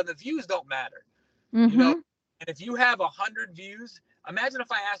people. Well, then the views don't matter. And if you have 100 views, imagine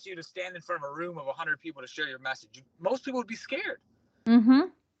if I asked you to stand in front of a room of 100 people to share your message. Most people would be scared.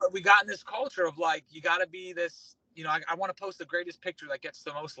 But we got in this culture of like, you got to be this, I want to post the greatest picture that gets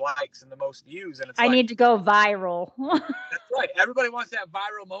the most likes and the most views. And it's I need to go viral. That's right. Everybody wants that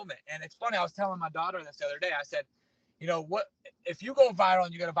viral moment. And it's funny. I was telling my daughter this the other day. I said, what if you go viral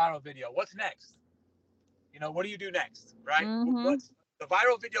and you get a viral video, what's next? What do you do next? Right? What's the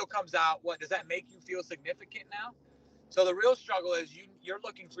viral video comes out? What does that make you feel significant now? So the real struggle is you're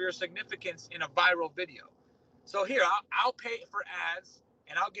looking for your significance in a viral video. So here, I'll pay for ads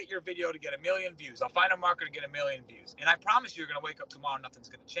and I'll get your video to get 1 million views. I'll find a marketer to get 1 million views. And I promise you're going to wake up tomorrow and nothing's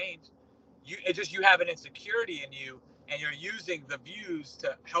going to change. You have an insecurity in you and you're using the views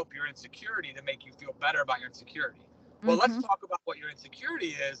to help your insecurity to make you feel better about your insecurity. Well, let's talk about what your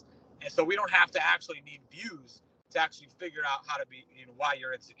insecurity is. And so we don't have to actually need views to actually figure out how to be, why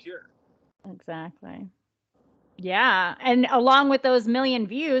you're insecure. Exactly. Yeah. And along with those 1 million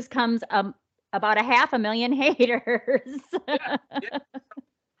views comes about 500,000 haters. Yeah.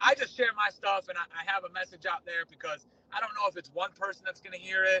 I just share my stuff and I have a message out there because I don't know if it's one person that's going to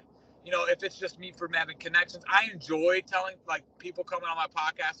hear it. If it's just me from having connections. I enjoy telling like people coming on my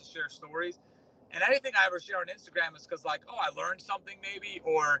podcast to share stories. And anything I ever share on Instagram is because like, I learned something maybe,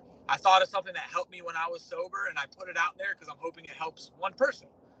 or I thought of something that helped me when I was sober and I put it out there because I'm hoping it helps one person.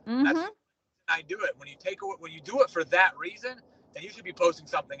 That's why I do it. When you do it for that reason, then you should be posting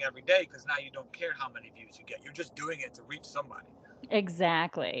something every day because now you don't care how many views you get. You're just doing it to reach somebody.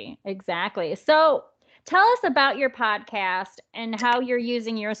 Exactly. So tell us about your podcast and how you're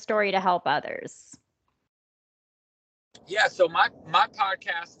using your story to help others. Yeah, so my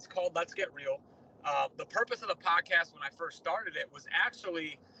podcast is called Let's Get Real. The purpose of the podcast when I first started it was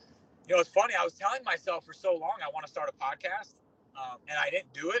actually, it's funny. I was telling myself for so long I want to start a podcast, and I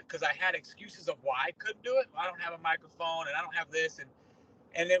didn't do it because I had excuses of why I couldn't do it. I don't have a microphone, and I don't have this, and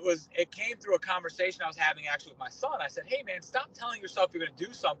it came through a conversation I was having actually with my son. I said, hey man, stop telling yourself you're going to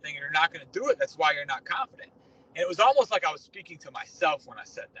do something and you're not going to do it. That's why you're not confident. And it was almost like I was speaking to myself when I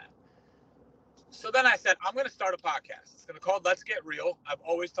said that. So then I said, I'm going to start a podcast. It's going to be called Let's Get Real. I've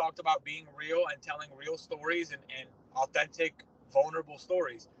always talked about being real and telling real stories and authentic, vulnerable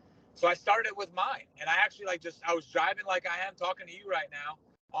stories. So I started it with mine. And I actually I was driving like I am talking to you right now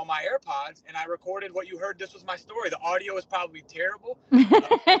on my AirPods, and I recorded what you heard. This was my story. The audio is probably terrible.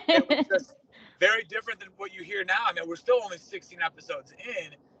 It was just very different than what you hear now. I mean, we're still only 16 episodes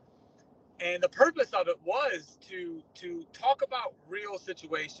in. And the purpose of it was to talk about real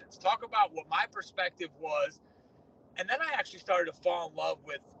situations, talk about what my perspective was. And then I actually started to fall in love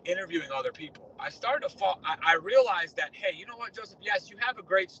with interviewing other people. I realized that, hey, you know what, Joseph? Yes, you have a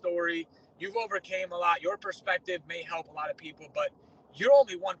great story. You've overcame a lot. Your perspective may help a lot of people, but you're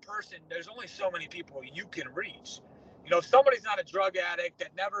only one person. There's only so many people you can reach. If somebody's not a drug addict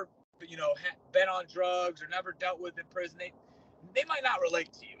that never, been on drugs or never dealt with in prison, they might not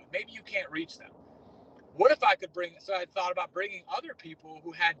relate to you. Maybe you can't reach them. What if I could so I thought about bringing other people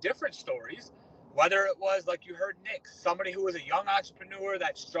who had different stories, whether it was like you heard Nick, somebody who was a young entrepreneur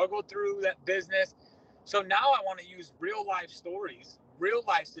that struggled through that business. So now I want to use real life stories, real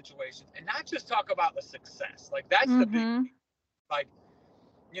life situations, and not just talk about the success. Like that's the big thing. Like,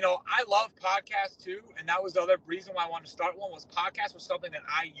 I love podcasts too. And that was the other reason why I wanted to start one was podcasts was something that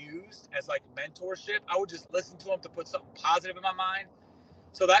I used as like mentorship. I would just listen to them to put something positive in my mind.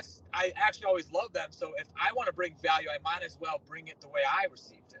 So I actually always loved them. So if I want to bring value, I might as well bring it the way I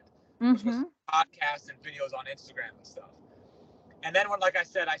received it, which was podcasts and videos on Instagram and stuff. And then like I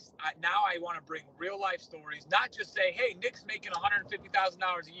said, now I want to bring real life stories, not just say, hey, Nick's making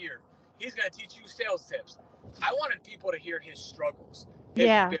 $150,000 a year. He's going to teach you sales tips. I wanted people to hear his struggles.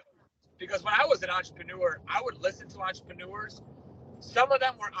 Because when I was an entrepreneur, I would listen to entrepreneurs. Some of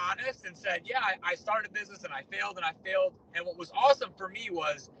them were honest and said, yeah, I started a business and I failed. And what was awesome for me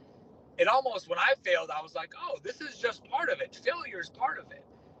was it almost, when I failed, I was like, oh, this is just part of it. Failure is part of it.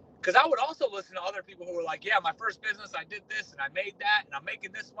 Because I would also listen to other people who were like, yeah, my first business, I did this and I made that and I'm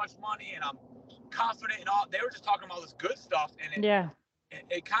making this much money and I'm confident and all. They were just talking about all this good stuff, and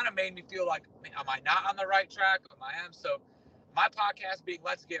it kind of made me feel like, am I not on the right track? I am. So my podcast being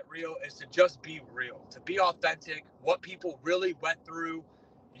Let's Get Real is to just be real, to be authentic, what people really went through.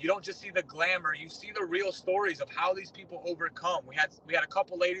 You don't just see the glamour, you see the real stories of how these people overcome. We had a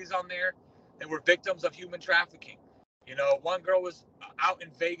couple ladies on there that were victims of human trafficking. You know, one girl was out in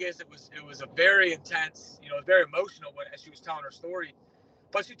Vegas. It was a very intense, you know, very emotional as she was telling her story.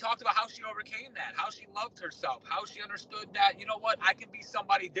 But she talked about how she overcame that, how she loved herself, how she understood that, you know what, I can be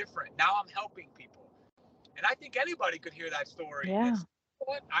somebody different. Now I'm helping people. And I think anybody could hear that story and say, you know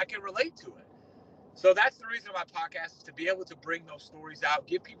what, I can relate to it. So that's the reason my podcast is to be able to bring those stories out,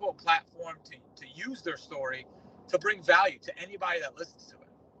 give people a platform to use their story to bring value to anybody that listens to it.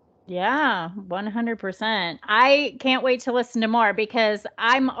 Yeah, 100%. I can't wait to listen to more because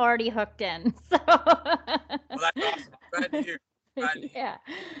I'm already hooked in. So Well, that's awesome. I'm glad to hear. Yeah.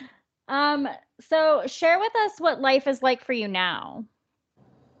 So share with us what life is like for you now.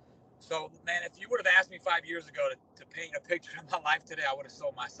 So, man, if you would have asked me 5 years ago to paint a picture of my life today, I would have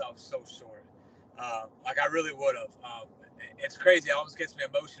sold myself so short. Like I really would have. It's crazy. It almost gets me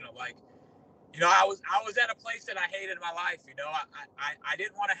emotional. Like, you know, I was at a place that I hated in my life. You know, I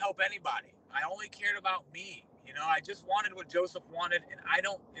didn't want to help anybody. I only cared about me. You know, I just wanted what Joseph wanted, and I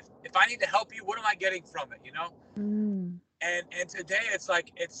don't. If I need to help you, what am I getting from it? You know. And today it's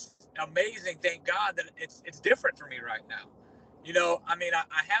like, it's amazing. Thank God that it's different for me right now. You know, I mean,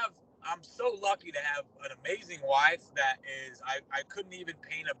 I'm so lucky to have an amazing wife that is, I couldn't even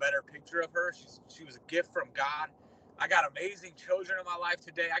paint a better picture of her. She was a gift from God. I got amazing children in my life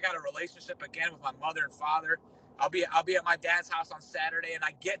today. I got a relationship again with my mother and father. I'll be at my dad's house on Saturday, and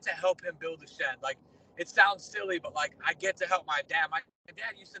I get to help him build a shed. Like, it sounds silly, but like, I get to help my dad. My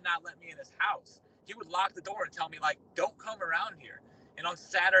dad used to not let me in his house. He would lock the door and tell me, like, don't come around here. And on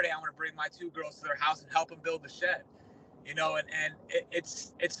Saturday, I'm going to bring my two girls to their house and help them build the shed. You know, and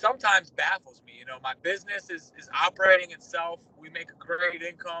it's sometimes baffles me. You know, my business is operating itself. We make a great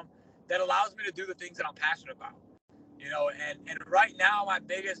income that allows me to do the things that I'm passionate about. You know, and right now, my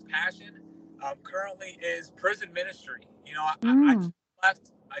biggest passion currently is prison ministry. You know,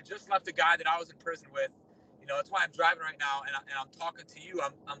 I just left a guy that I was in prison with. You know, that's why I'm driving right now, and I'm talking to you.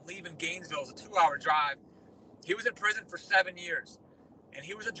 I'm leaving Gainesville. It's a 2-hour drive. He was in prison for 7 years, and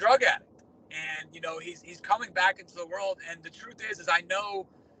he was a drug addict. And, you know, he's coming back into the world. And the truth is I know,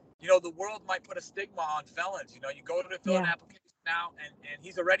 you know, the world might put a stigma on felons. You know, you go to fill an application now, and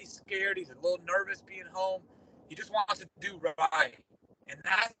he's already scared. He's a little nervous being home. He just wants to do right. And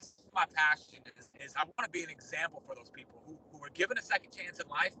that's my passion is I want to be an example for those people who are given a second chance in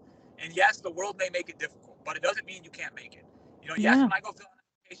life. And yes, the world may make it difficult, but it doesn't mean you can't make it. You know, yes, when I go fill an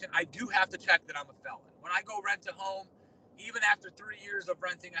application, I do have to check that I'm a felon. When I go rent a home, even after 3 years of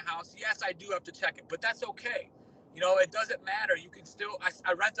renting a house, yes, I do have to check it, but that's okay. You know, it doesn't matter. You can still,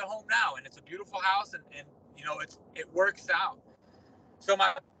 I rent a home now, and it's a beautiful house, and you know, it works out. So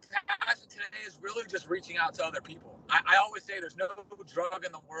my passion today is really just reaching out to other people. I always say there's no drug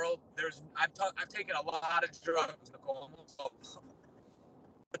in the world. I've taken a lot of drugs, Nicole,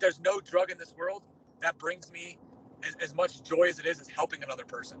 but there's no drug in this world that brings me as much joy as it is helping another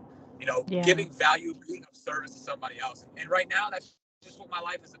person. You know, giving value, being of service to somebody else. And right now, that's just what my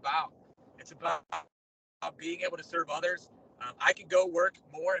life is about. It's about being able to serve others. I can go work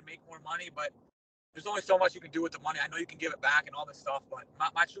more and make more money, but there's only so much you can do with the money. I know you can give it back and all this stuff, but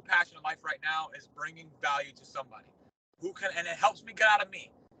my true passion in life right now is bringing value to somebody who can, and it helps me get out of me.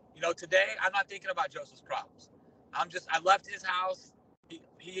 You know, today I'm not thinking about Joseph's problems. I left his house.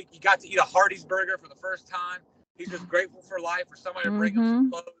 He got to eat a Hardee's burger for the first time. He's just grateful for life, for somebody to bring him some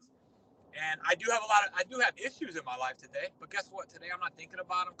clothes. And I do have issues in my life today, but guess what? Today I'm not thinking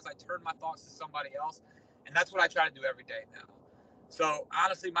about them because I turned my thoughts to somebody else, and that's what I try to do every day now. So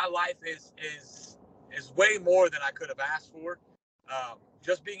honestly, my life is way more than I could have asked for.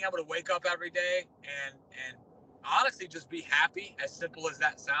 Just being able to wake up every day and honestly just be happy, as simple as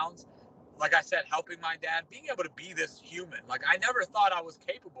that sounds. Like I said, helping my dad, being able to be this human. Like, I never thought I was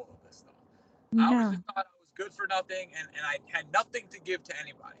capable of this stuff. I always just thought I was good for nothing, and I had nothing to give to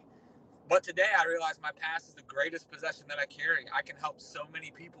anybody. But today I realize my past is the greatest possession that I carry. I can help so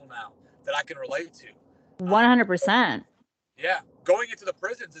many people now that I can relate to. 100%. Yeah, going into the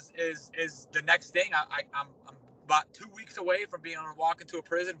prisons is the next thing. I'm about 2 weeks away from being able to walk into a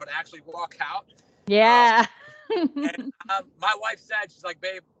prison, but actually walk out. Yeah. And my wife said, she's like,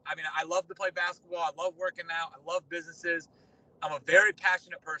 babe, I mean, I love to play basketball. I love working out. I love businesses. I'm a very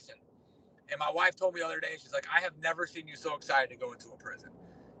passionate person. And my wife told me the other day, she's like, I have never seen you so excited to go into a prison.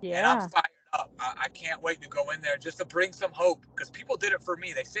 And I'm Yeah. fired up. I can't wait to go in there just to bring some hope, because people did it for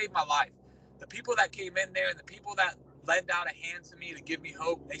me. They saved my life. The people that came in there and the people that lent out a hand to me to give me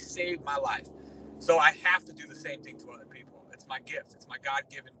hope, they saved my life. So I have to do the same thing to other people. It's my gift. It's my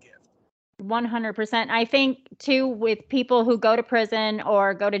God-given gift. 100%. I think too, with people who go to prison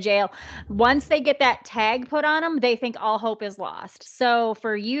or go to jail, once they get that tag put on them, they think all hope is lost. So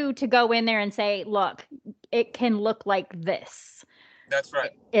for you to go in there and say, look, it can look like this, That's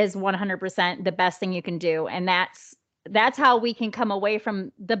right. is 100% the best thing you can do. And that's how we can come away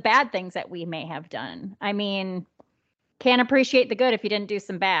from the bad things that we may have done. I mean, can't appreciate the good if you didn't do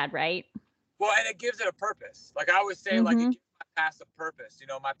some bad, right? Well, and it gives it a purpose. Like I always say, like it gives my past a purpose. You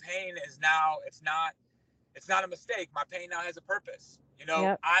know, my pain is now, it's not a mistake. My pain now has a purpose. You know,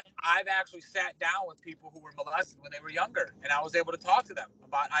 Yep. I've actually sat down with people who were molested when they were younger, and I was able to talk to them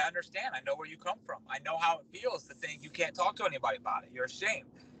about, I understand, I know where you come from. I know how it feels to think you can't talk to anybody about it. You're ashamed.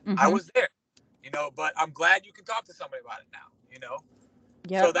 I was there, you know, but I'm glad you can talk to somebody about it now, you know?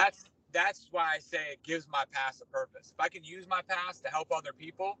 Yep. So that's why I say it gives my past a purpose. If I can use my past to help other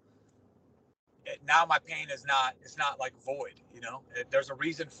people, now my pain is not, it's not like void, you know? There's a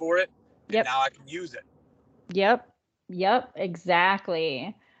reason for it, and Yep. now I can use it. Yep,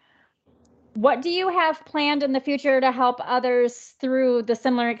 exactly. What do you have planned in the future to help others through the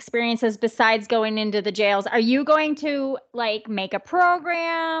similar experiences besides going into the jails? Are you going to like make a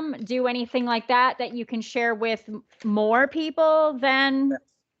program, do anything like that that you can share with more people than?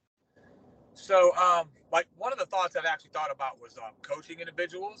 So, like one of the thoughts I've actually thought about was coaching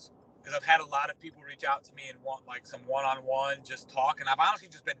individuals, because I've had a lot of people reach out to me and want like some one-on-one just talk, and I've honestly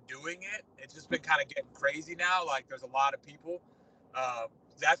just been doing it. It's just been kind of getting crazy now. Like there's a lot of people.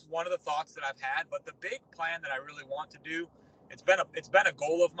 That's one of the thoughts that I've had. But the big plan that I really want to do, it's been a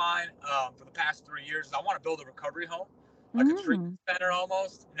goal of mine for the past 3 years. Is I want to build a recovery home, like a treatment center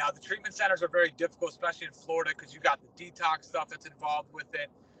almost. Now the treatment centers are very difficult, especially in Florida, because you got the detox stuff that's involved with it.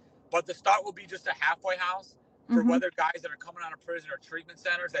 But the start will be just a halfway house for whether guys that are coming out of prison or treatment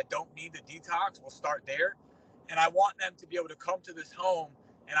centers that don't need the detox will start there. And I want them to be able to come to this home,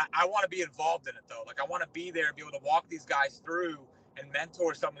 and I want to be involved in it though. Like I want to be there and be able to walk these guys through and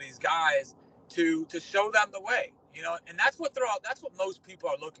mentor some of these guys to show them the way, you know. And that's what that's what most people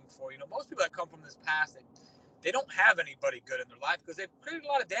are looking for. You know, most people that come from this past, they don't have anybody good in their life because they've created a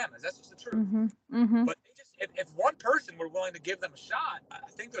lot of damage. That's just the truth. But they just, if one person were willing to give them a shot, I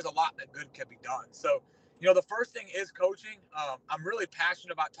think there's a lot that good can be done. So, you know, the first thing is coaching. I'm really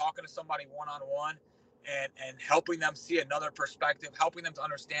passionate about talking to somebody one-on-one and helping them see another perspective, helping them to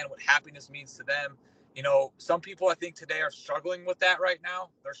understand what happiness means to them. You know, some people I think today are struggling with that right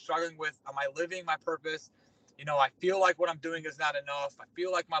now. They're struggling with, am I living my purpose? You know, I feel like what I'm doing is not enough. I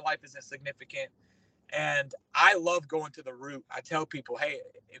feel like my life is insignificant. And I love going to the root. I tell people, hey,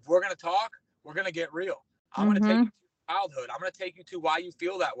 if we're going to talk, we're going to get real. I'm going to take you to your childhood. I'm going to take you to why you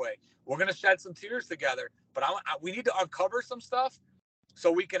feel that way. We're going to shed some tears together, but we need to uncover some stuff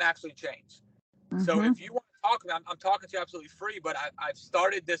so we can actually change. So if you want to talk, I'm talking to you absolutely free, but I've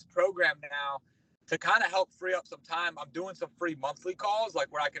started this program now to kind of help free up some time. I'm doing some free monthly calls,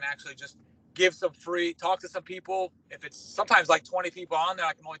 like where I can actually just give some free, talk to some people. If it's sometimes like 20 people on there,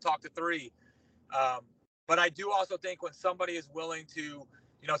 I can only talk to 3. But I do also think when somebody is willing to,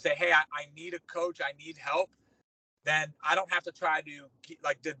 you know, say, hey, I need a coach, I need help, then I don't have to try to,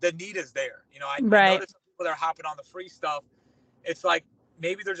 like, the need is there. You know, I notice people that are hopping on the free stuff, it's like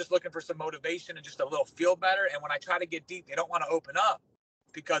maybe they're just looking for some motivation and just a little feel better. And when I try to get deep, they don't want to open up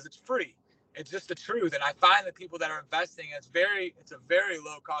because it's free. It's just the truth. And I find that people that are investing, it's a very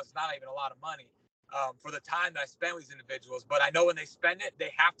low cost, it's not even a lot of money. For the time that I spend with these individuals. But I know when they spend it,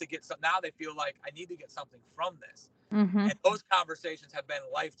 they have to get something. Now they feel like I need to get something from this. And those conversations have been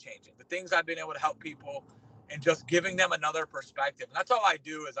life-changing. The things I've been able to help people and just giving them another perspective. And that's all I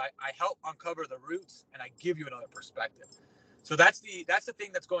do is I help uncover the roots and I give you another perspective. So that's the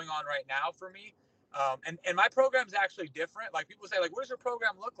thing that's going on right now for me. And my program's actually different. Like people say, like, what does your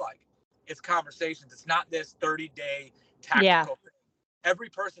program look like? It's conversations. It's not this 30-day tactical thing. Every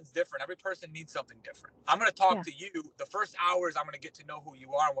person's different. Every person needs something different. I'm going to talk to you. The first hours, I'm going to get to know who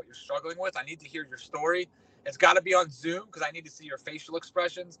you are and what you're struggling with. I need to hear your story. It's got to be on Zoom because I need to see your facial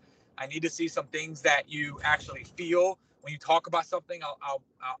expressions. I need to see some things that you actually feel when you talk about something. I'll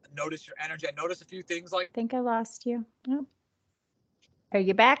notice your energy. I notice a few things like. I think I lost you. Oh. Are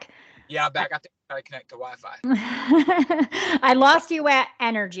you back? Yeah, I'm back. I think I connect to Wi-Fi. I lost you at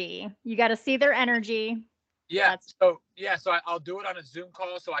energy. You got to see their energy. Yeah. So I'll do it on a Zoom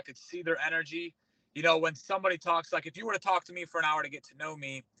call so I could see their energy. You know, when somebody talks, like if you were to talk to me for an hour to get to know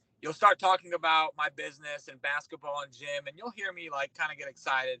me, you'll start talking about my business and basketball and gym, and you'll hear me like kind of get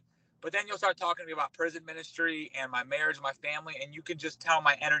excited. But then you'll start talking to me about prison ministry and my marriage and my family, and you can just tell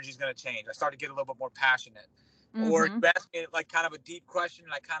my energy is going to change. I start to get a little bit more passionate. Or you ask me like kind of a deep question,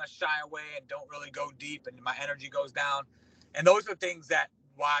 and I kind of shy away and don't really go deep, and my energy goes down. And those are things that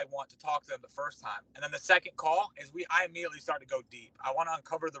why I want to talk to them the first time. And then the second call is I immediately start to go deep. I want to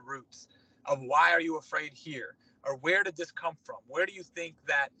uncover the roots of why are you afraid here? Or where did this come from? Where do you think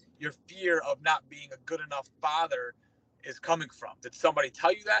that your fear of not being a good enough father is coming from? Did somebody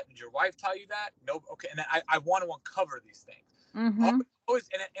tell you that? Did your wife tell you that? No. Okay. And then I want to uncover these things. Always,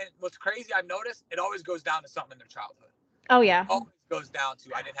 and what's crazy, I've noticed, it always goes down to something in their childhood. Oh, yeah. It always goes down to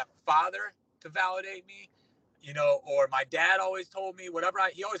I didn't have a father to validate me, or my dad always told me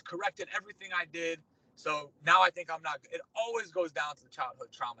he always corrected everything I did. So now I think I'm not. It always goes down to the childhood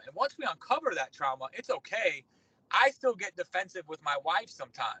trauma. And once we uncover that trauma, it's okay. I still get defensive with my wife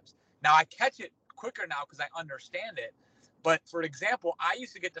sometimes. Now I catch it quicker now because I understand it. But for example, I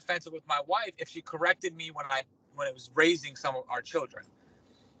used to get defensive with my wife if she corrected me when it was raising some of our children.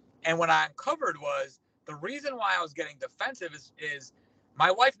 And what I uncovered was the reason why I was getting defensive is my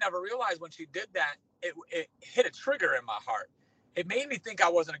wife never realized when she did that, it hit a trigger in my heart. It made me think I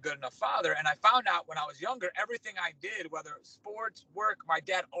wasn't a good enough father. And I found out when I was younger, everything I did, whether it was sports, work, my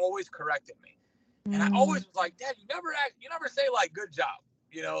dad always corrected me. And I always was like, Dad, you never say like good job,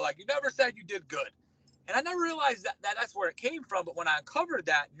 like you never said you did good. And I never realized that that's where it came from. But when I uncovered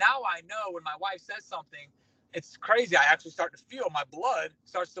that, now I know when my wife says something, it's crazy. I actually start to feel my blood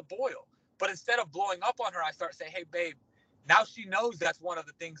starts to boil. But instead of blowing up on her, I start to say, hey, babe, now she knows that's one of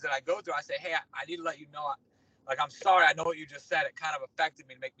the things that I go through. I say, hey, I need to let you know, I'm sorry. I know what you just said. It kind of affected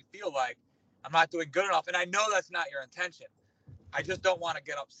me to make me feel like I'm not doing good enough. And I know that's not your intention. I just don't want to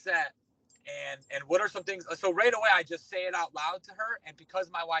get upset. And what are some things? So right away, I just say it out loud to her. And because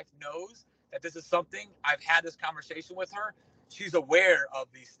my wife knows that this is something, I've had this conversation with her, she's aware of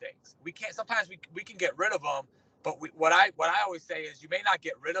these things. Sometimes we can get rid of them, but what I always say is you may not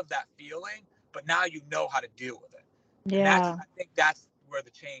get rid of that feeling, but now you know how to deal with it. Yeah. And I think that's where the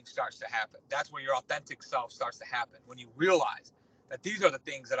change starts to happen. That's where your authentic self starts to happen, when you realize that these are the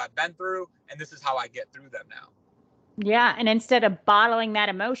things that I've been through and this is how I get through them now. Yeah. And instead of bottling that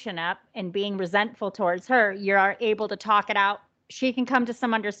emotion up and being resentful towards her, you are able to talk it out. She can come to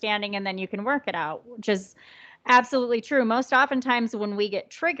some understanding and then you can work it out, which is absolutely true. Most oftentimes when we get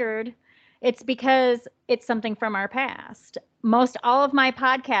triggered, it's because it's something from our past. Most all of my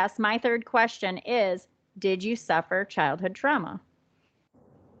podcasts, my third question is, did you suffer childhood trauma?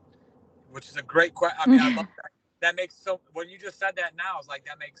 Which is a great question. I mean, I love that. That makes when you just said that now, it's like,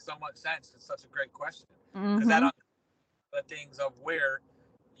 that makes so much sense. It's such a great question. Because that the things of where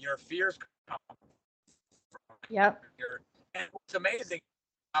your fears come from. Yep. And what's amazing,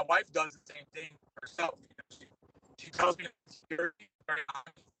 my wife does the same thing herself. She tells me insecurities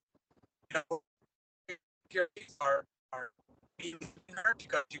are being her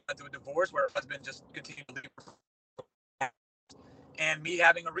because she went through a divorce where her husband just continued to leave, and me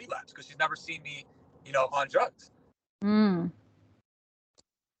having a relapse because she's never seen me, on drugs.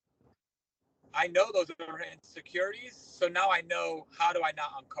 I know those are her insecurities, so now I know how do I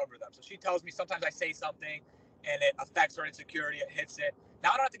not uncover them. So she tells me sometimes I say something and it affects her insecurity, it hits it.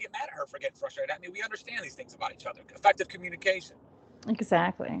 Now I don't have to get mad at her for getting frustrated. I mean, we understand these things about each other. Effective communication.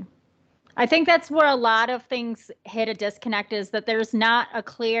 Exactly. I think that's where a lot of things hit a disconnect, is that there's not a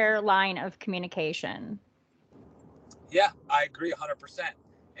clear line of communication. Yeah, I agree 100%.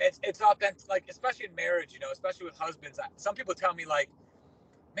 It's authentic, like, especially in marriage, especially with husbands. Some people tell me, like,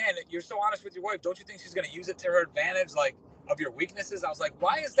 man, you're so honest with your wife. Don't you think she's going to use it to her advantage, like, of your weaknesses? I was like,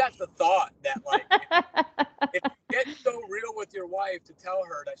 why is that the thought that, like, if you get so real with your wife to tell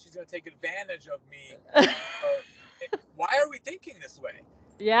her that she's going to take advantage of me, why are we thinking this way?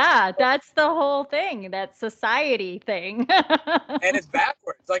 Yeah, that's the whole thing, that society thing. And it's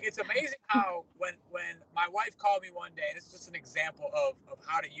backwards. Like, it's amazing how when my wife called me one day, and it's just an example of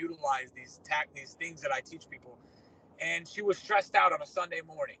how to utilize these things that I teach people. And she was stressed out on a Sunday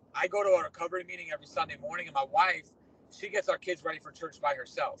morning. I go to a recovery meeting every Sunday morning, and my wife, she gets our kids ready for church by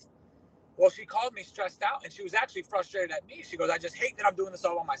herself. Well, she called me stressed out, and she was actually frustrated at me. She goes, I just hate that I'm doing this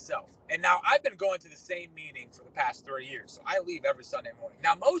all by myself. And now I've been going to the same meeting for the past 3 years. So I leave every Sunday morning.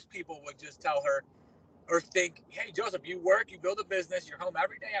 Now, most people would just tell her or think, hey, Joseph, you work, you build a business, you're home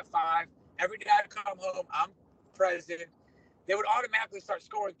every day at 5. Every day I come home, I'm present. They would automatically start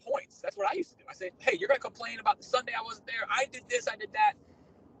scoring points. That's what I used to do. I say, hey, you're going to complain about the Sunday I wasn't there. I did this, I did that.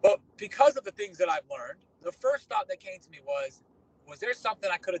 But because of the things that I've learned, the first thought that came to me was there something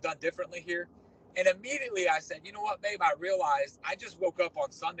I could have done differently here? And immediately I said, you know what, babe, I realized I just woke up on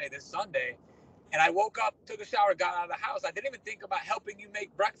this Sunday, and I woke up, took a shower, got out of the house. I didn't even think about helping you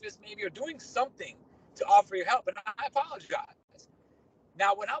make breakfast maybe, or doing something to offer your help. And I apologize.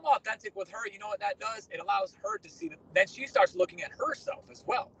 Now, when I'm authentic with her, you know what that does? It allows her to see that. Then she starts looking at herself as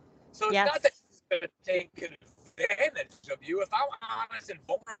well. So it's not that Yes. she's going to take advantage of you. If I'm honest and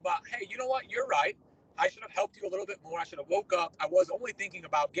vulnerable about, hey, you know what? You're right. I should have helped you a little bit more. I should have woke up. I was only thinking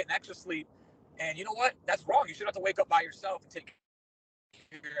about getting extra sleep. And you know what? That's wrong. You should have to wake up by yourself and take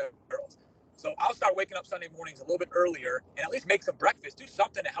care of the girls. So I'll start waking up Sunday mornings a little bit earlier and at least make some breakfast. Do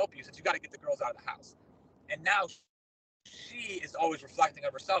something to help you, since you got to get the girls out of the house. And now she is always reflecting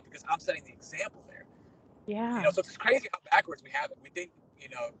of herself because I'm setting the example there. Yeah. So it's crazy how backwards we have it. We think,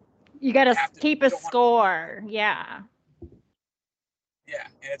 you got to keep a don't wanna- score. Yeah. Yeah,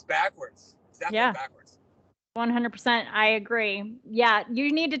 and it's backwards. It's definitely Yeah. backwards. 100%. I agree. Yeah.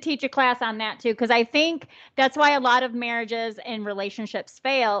 You need to teach a class on that too. Cause I think that's why a lot of marriages and relationships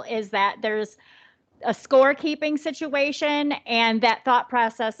fail, is that there's a scorekeeping situation and that thought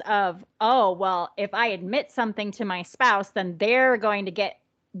process of, oh, well, if I admit something to my spouse, then they're going to get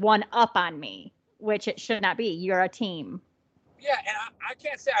one up on me, which it should not be. You're a team. Yeah, and I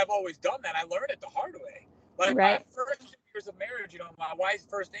can't say I've always done that. I learned it the hard way. Like my Right. first 2 years of marriage, my wife's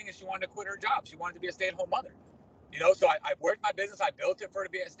first thing is she wanted to quit her job. She wanted to be a stay-at-home mother. So I worked my business. I built it for her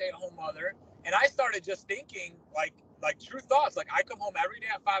to be a stay-at-home mother. And I started just thinking like true thoughts. Like, I come home every day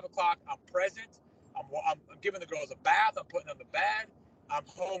at 5 o'clock. I'm present. I'm giving the girls a bath. I'm putting them to bed. I'm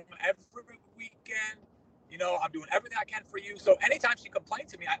home every weekend. I'm doing everything I can for you. So anytime she complained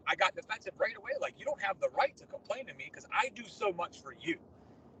to me, I got defensive right away. Like, you don't have the right to complain to me because I do so much for you.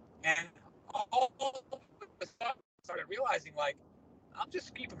 And all of a sudden I started realizing, like, I'm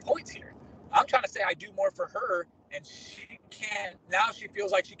just keeping points here. I'm trying to say I do more for her, and she can't. Now she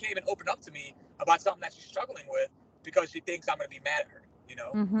feels like she can't even open up to me about something that she's struggling with because she thinks I'm going to be mad at her.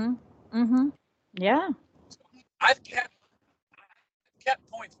 Mm-hmm. Mm-hmm. Yeah. So I've kept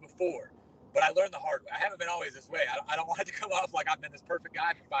points before, but I learned the hard way. I haven't been always this way. I don't want it to come off like I've been this perfect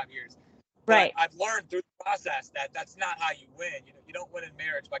guy for 5 years. But Right. I've learned through the process that that's not how you win. You don't win in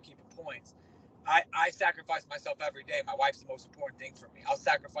marriage by keeping points. I sacrifice myself every day. My wife's the most important thing for me. I'll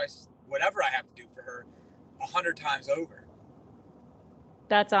sacrifice whatever I have to do for her 100 times over.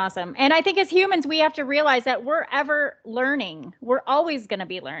 That's awesome. And I think as humans, we have to realize that we're ever learning. We're always going to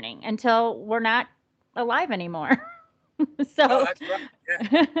be learning until we're not alive anymore. So, Oh, that's right.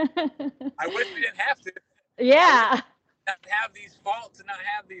 Yeah. I wish we didn't have to. Yeah. Not have these faults and not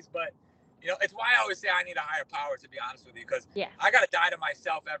have these, but it's why I always say I need a higher power, to be honest with you, because Yeah. I got to die to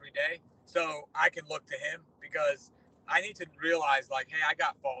myself every day so I can look to him, because I need to realize, like, hey, I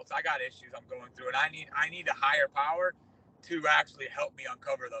got faults, I got issues I'm going through, and I need a higher power to actually help me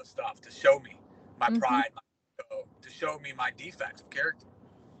uncover those stuff, to show me my pride, my ego, to show me my defects of character.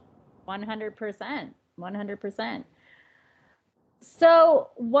 100%. 100%.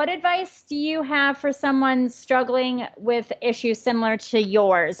 So, what advice do you have for someone struggling with issues similar to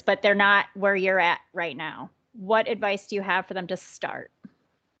yours, but they're not where you're at right now? What advice do you have for them to start?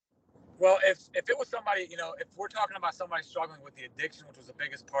 Well, if it was somebody, if we're talking about somebody struggling with the addiction, which was the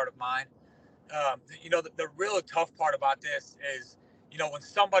biggest part of mine, the really tough part about this is, when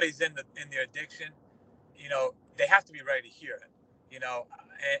somebody's in the addiction, they have to be ready to hear it.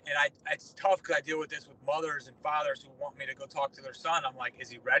 It's tough because I deal with this with mothers and fathers who want me to go talk to their son. I'm like, is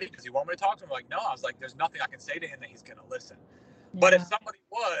he ready? Does he want me to talk to him? I'm like, no. I was like, there's nothing I can say to him that he's going to listen. Yeah. But if somebody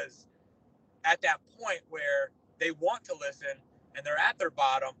was at that point where they want to listen and they're at their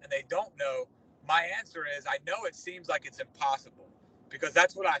bottom and they don't know, my answer is, I know it seems like it's impossible, because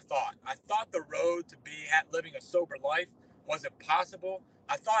that's what I thought. I thought the road to living a sober life was impossible.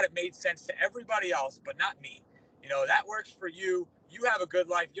 I thought it made sense to everybody else, but not me. That works for you. You have a good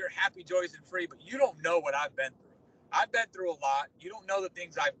life. You're happy, joyous, and free, but you don't know what I've been through. I've been through a lot. You don't know the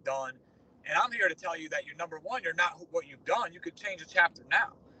things I've done. And I'm here to tell you that you're number one. You're not what you've done. You could change a chapter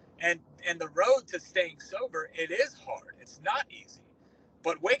now. And the road to staying sober, it is hard. It's not easy.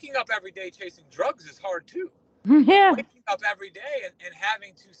 But waking up every day chasing drugs is hard too. Yeah. Waking up every day and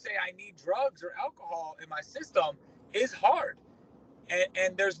having to say I need drugs or alcohol in my system is hard.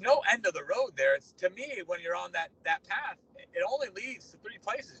 And there's no end of the road there. It's, to me, when you're on that path, it only leads to 3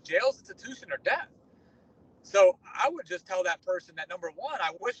 places: jail, institution, or death. So I would just tell that person that, number one,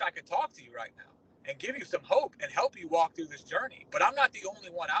 I wish I could talk to you right now and give you some hope and help you walk through this journey. But I'm not the only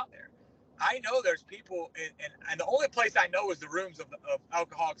one out there. I know there's people, and the only place I know is the rooms of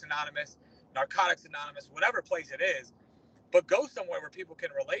Alcoholics Anonymous, Narcotics Anonymous, whatever place it is. But go somewhere where people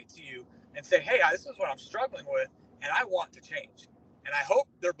can relate to you and say, hey, this is what I'm struggling with, and I want to change. And I hope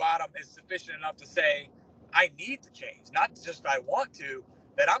their bottom is sufficient enough to say, I need to change, not just I want to,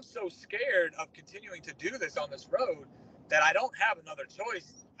 that I'm so scared of continuing to do this on this road that I don't have another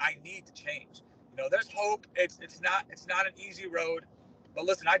choice. I need to change. There's hope. It's not an easy road. But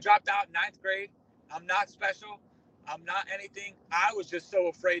listen, I dropped out in ninth grade. I'm not special. I'm not anything. I was just so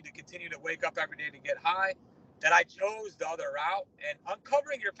afraid to continue to wake up every day to get high that I chose the other route. And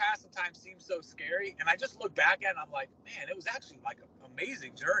uncovering your past sometimes seems so scary. And I just look back at it and I'm like, man, it was actually like an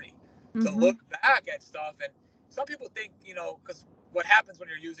amazing journey to look back at stuff. And some people think, because what happens when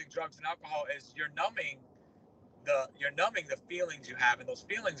you're using drugs and alcohol is you're numbing the feelings you have, and those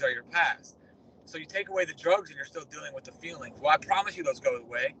feelings are your past. So you take away the drugs and you're still dealing with the feelings. Well, I promise you those go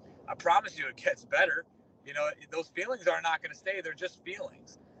away. I promise you it gets better. Those feelings are not going to stay. They're just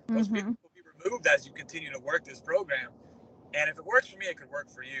feelings. Those feelings will be removed as you continue to work this program. And if it works for me, it could work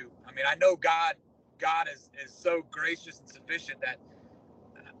for you. I mean, I know God is so gracious and sufficient that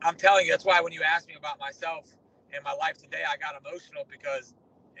I'm telling you, that's why when you asked me about myself and my life today, I got emotional, because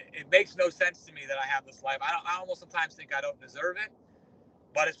it makes no sense to me that I have this life. I almost sometimes think I don't deserve it,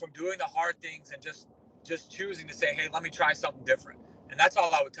 but it's from doing the hard things and just choosing to say, hey, let me try something different. And that's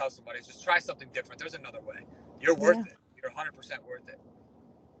all I would tell somebody, is just try something different. There's another way. You're worth it. You're 100% worth it.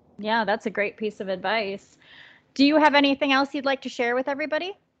 Yeah, that's a great piece of advice. Do you have anything else you'd like to share with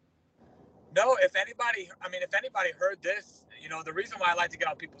everybody? No, if anybody heard this, the reason why I like to get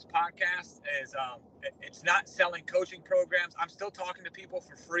on people's podcasts is it's not selling coaching programs. I'm still talking to people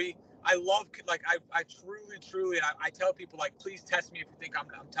for free. I love, I truly, and I tell people, please test me if you think I'm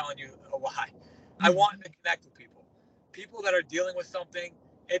telling you a lie. I want to connect with people that are dealing with something.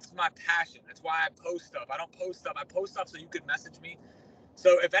 It's my passion. That's why I post stuff. I don't post stuff. I post stuff so you can message me.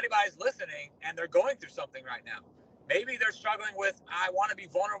 So if anybody's listening and they're going through something right now, maybe they're struggling with, I want to be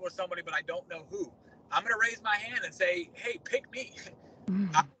vulnerable with somebody, but I don't know who. I'm going to raise my hand and say, hey, pick me.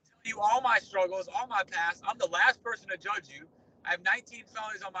 I'll tell you all my struggles, all my past. I'm the last person to judge you. I have 19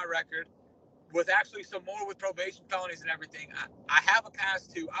 felonies on my record, with actually some more with probation felonies and everything. I have a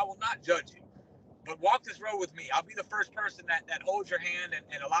past too. I will not judge you. But walk this road with me. I'll be the first person that holds your hand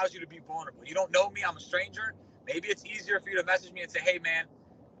and allows you to be vulnerable. You don't know me. I'm a stranger. Maybe it's easier for you to message me and say, hey, man,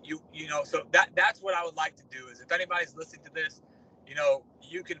 so that's what I would like to do, is if anybody's listening to this,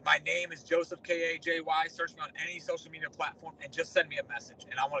 you can, my name is Joseph, Kajy, search me on any social media platform and just send me a message,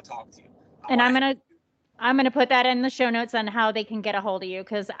 and I want to talk to you. And I'm gonna put that in the show notes on how they can get a hold of you,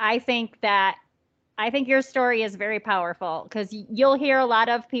 because I think your story is very powerful, because you'll hear a lot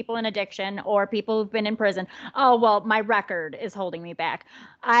of people in addiction or people who've been in prison. Oh, well, my record is holding me back.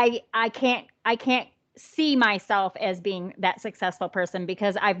 I can't see myself as being that successful person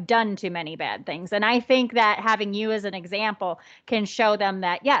because I've done too many bad things. And I think that having you as an example can show them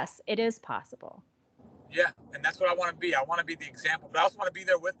that, yes, it is possible. Yeah, and that's what I want to be. I want to be the example, but I also want to be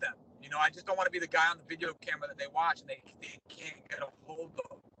there with them. I just don't want to be the guy on the video camera that they watch and they can't get a hold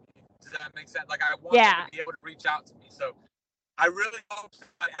of. Does that make sense? I want them to be able to reach out to me. So I really hope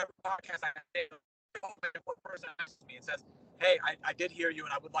that every podcast I say, one person asks me and says, hey, I did hear you,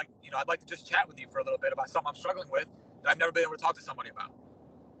 and I would like, I'd like to just chat with you for a little bit about something I'm struggling with that I've never been able to talk to somebody about.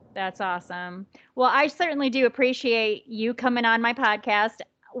 That's awesome. Well, I certainly do appreciate you coming on my podcast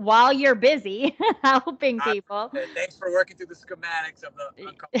while you're busy helping people. Thanks for working through the schematics of the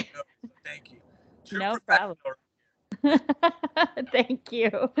uncomfortable. Thank you. No problem. Thank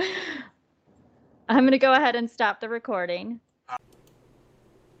you. I'm going to go ahead and stop the recording.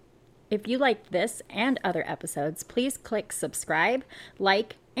 If you liked this and other episodes, please click subscribe,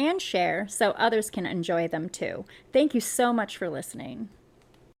 like, and share so others can enjoy them too. Thank you so much for listening.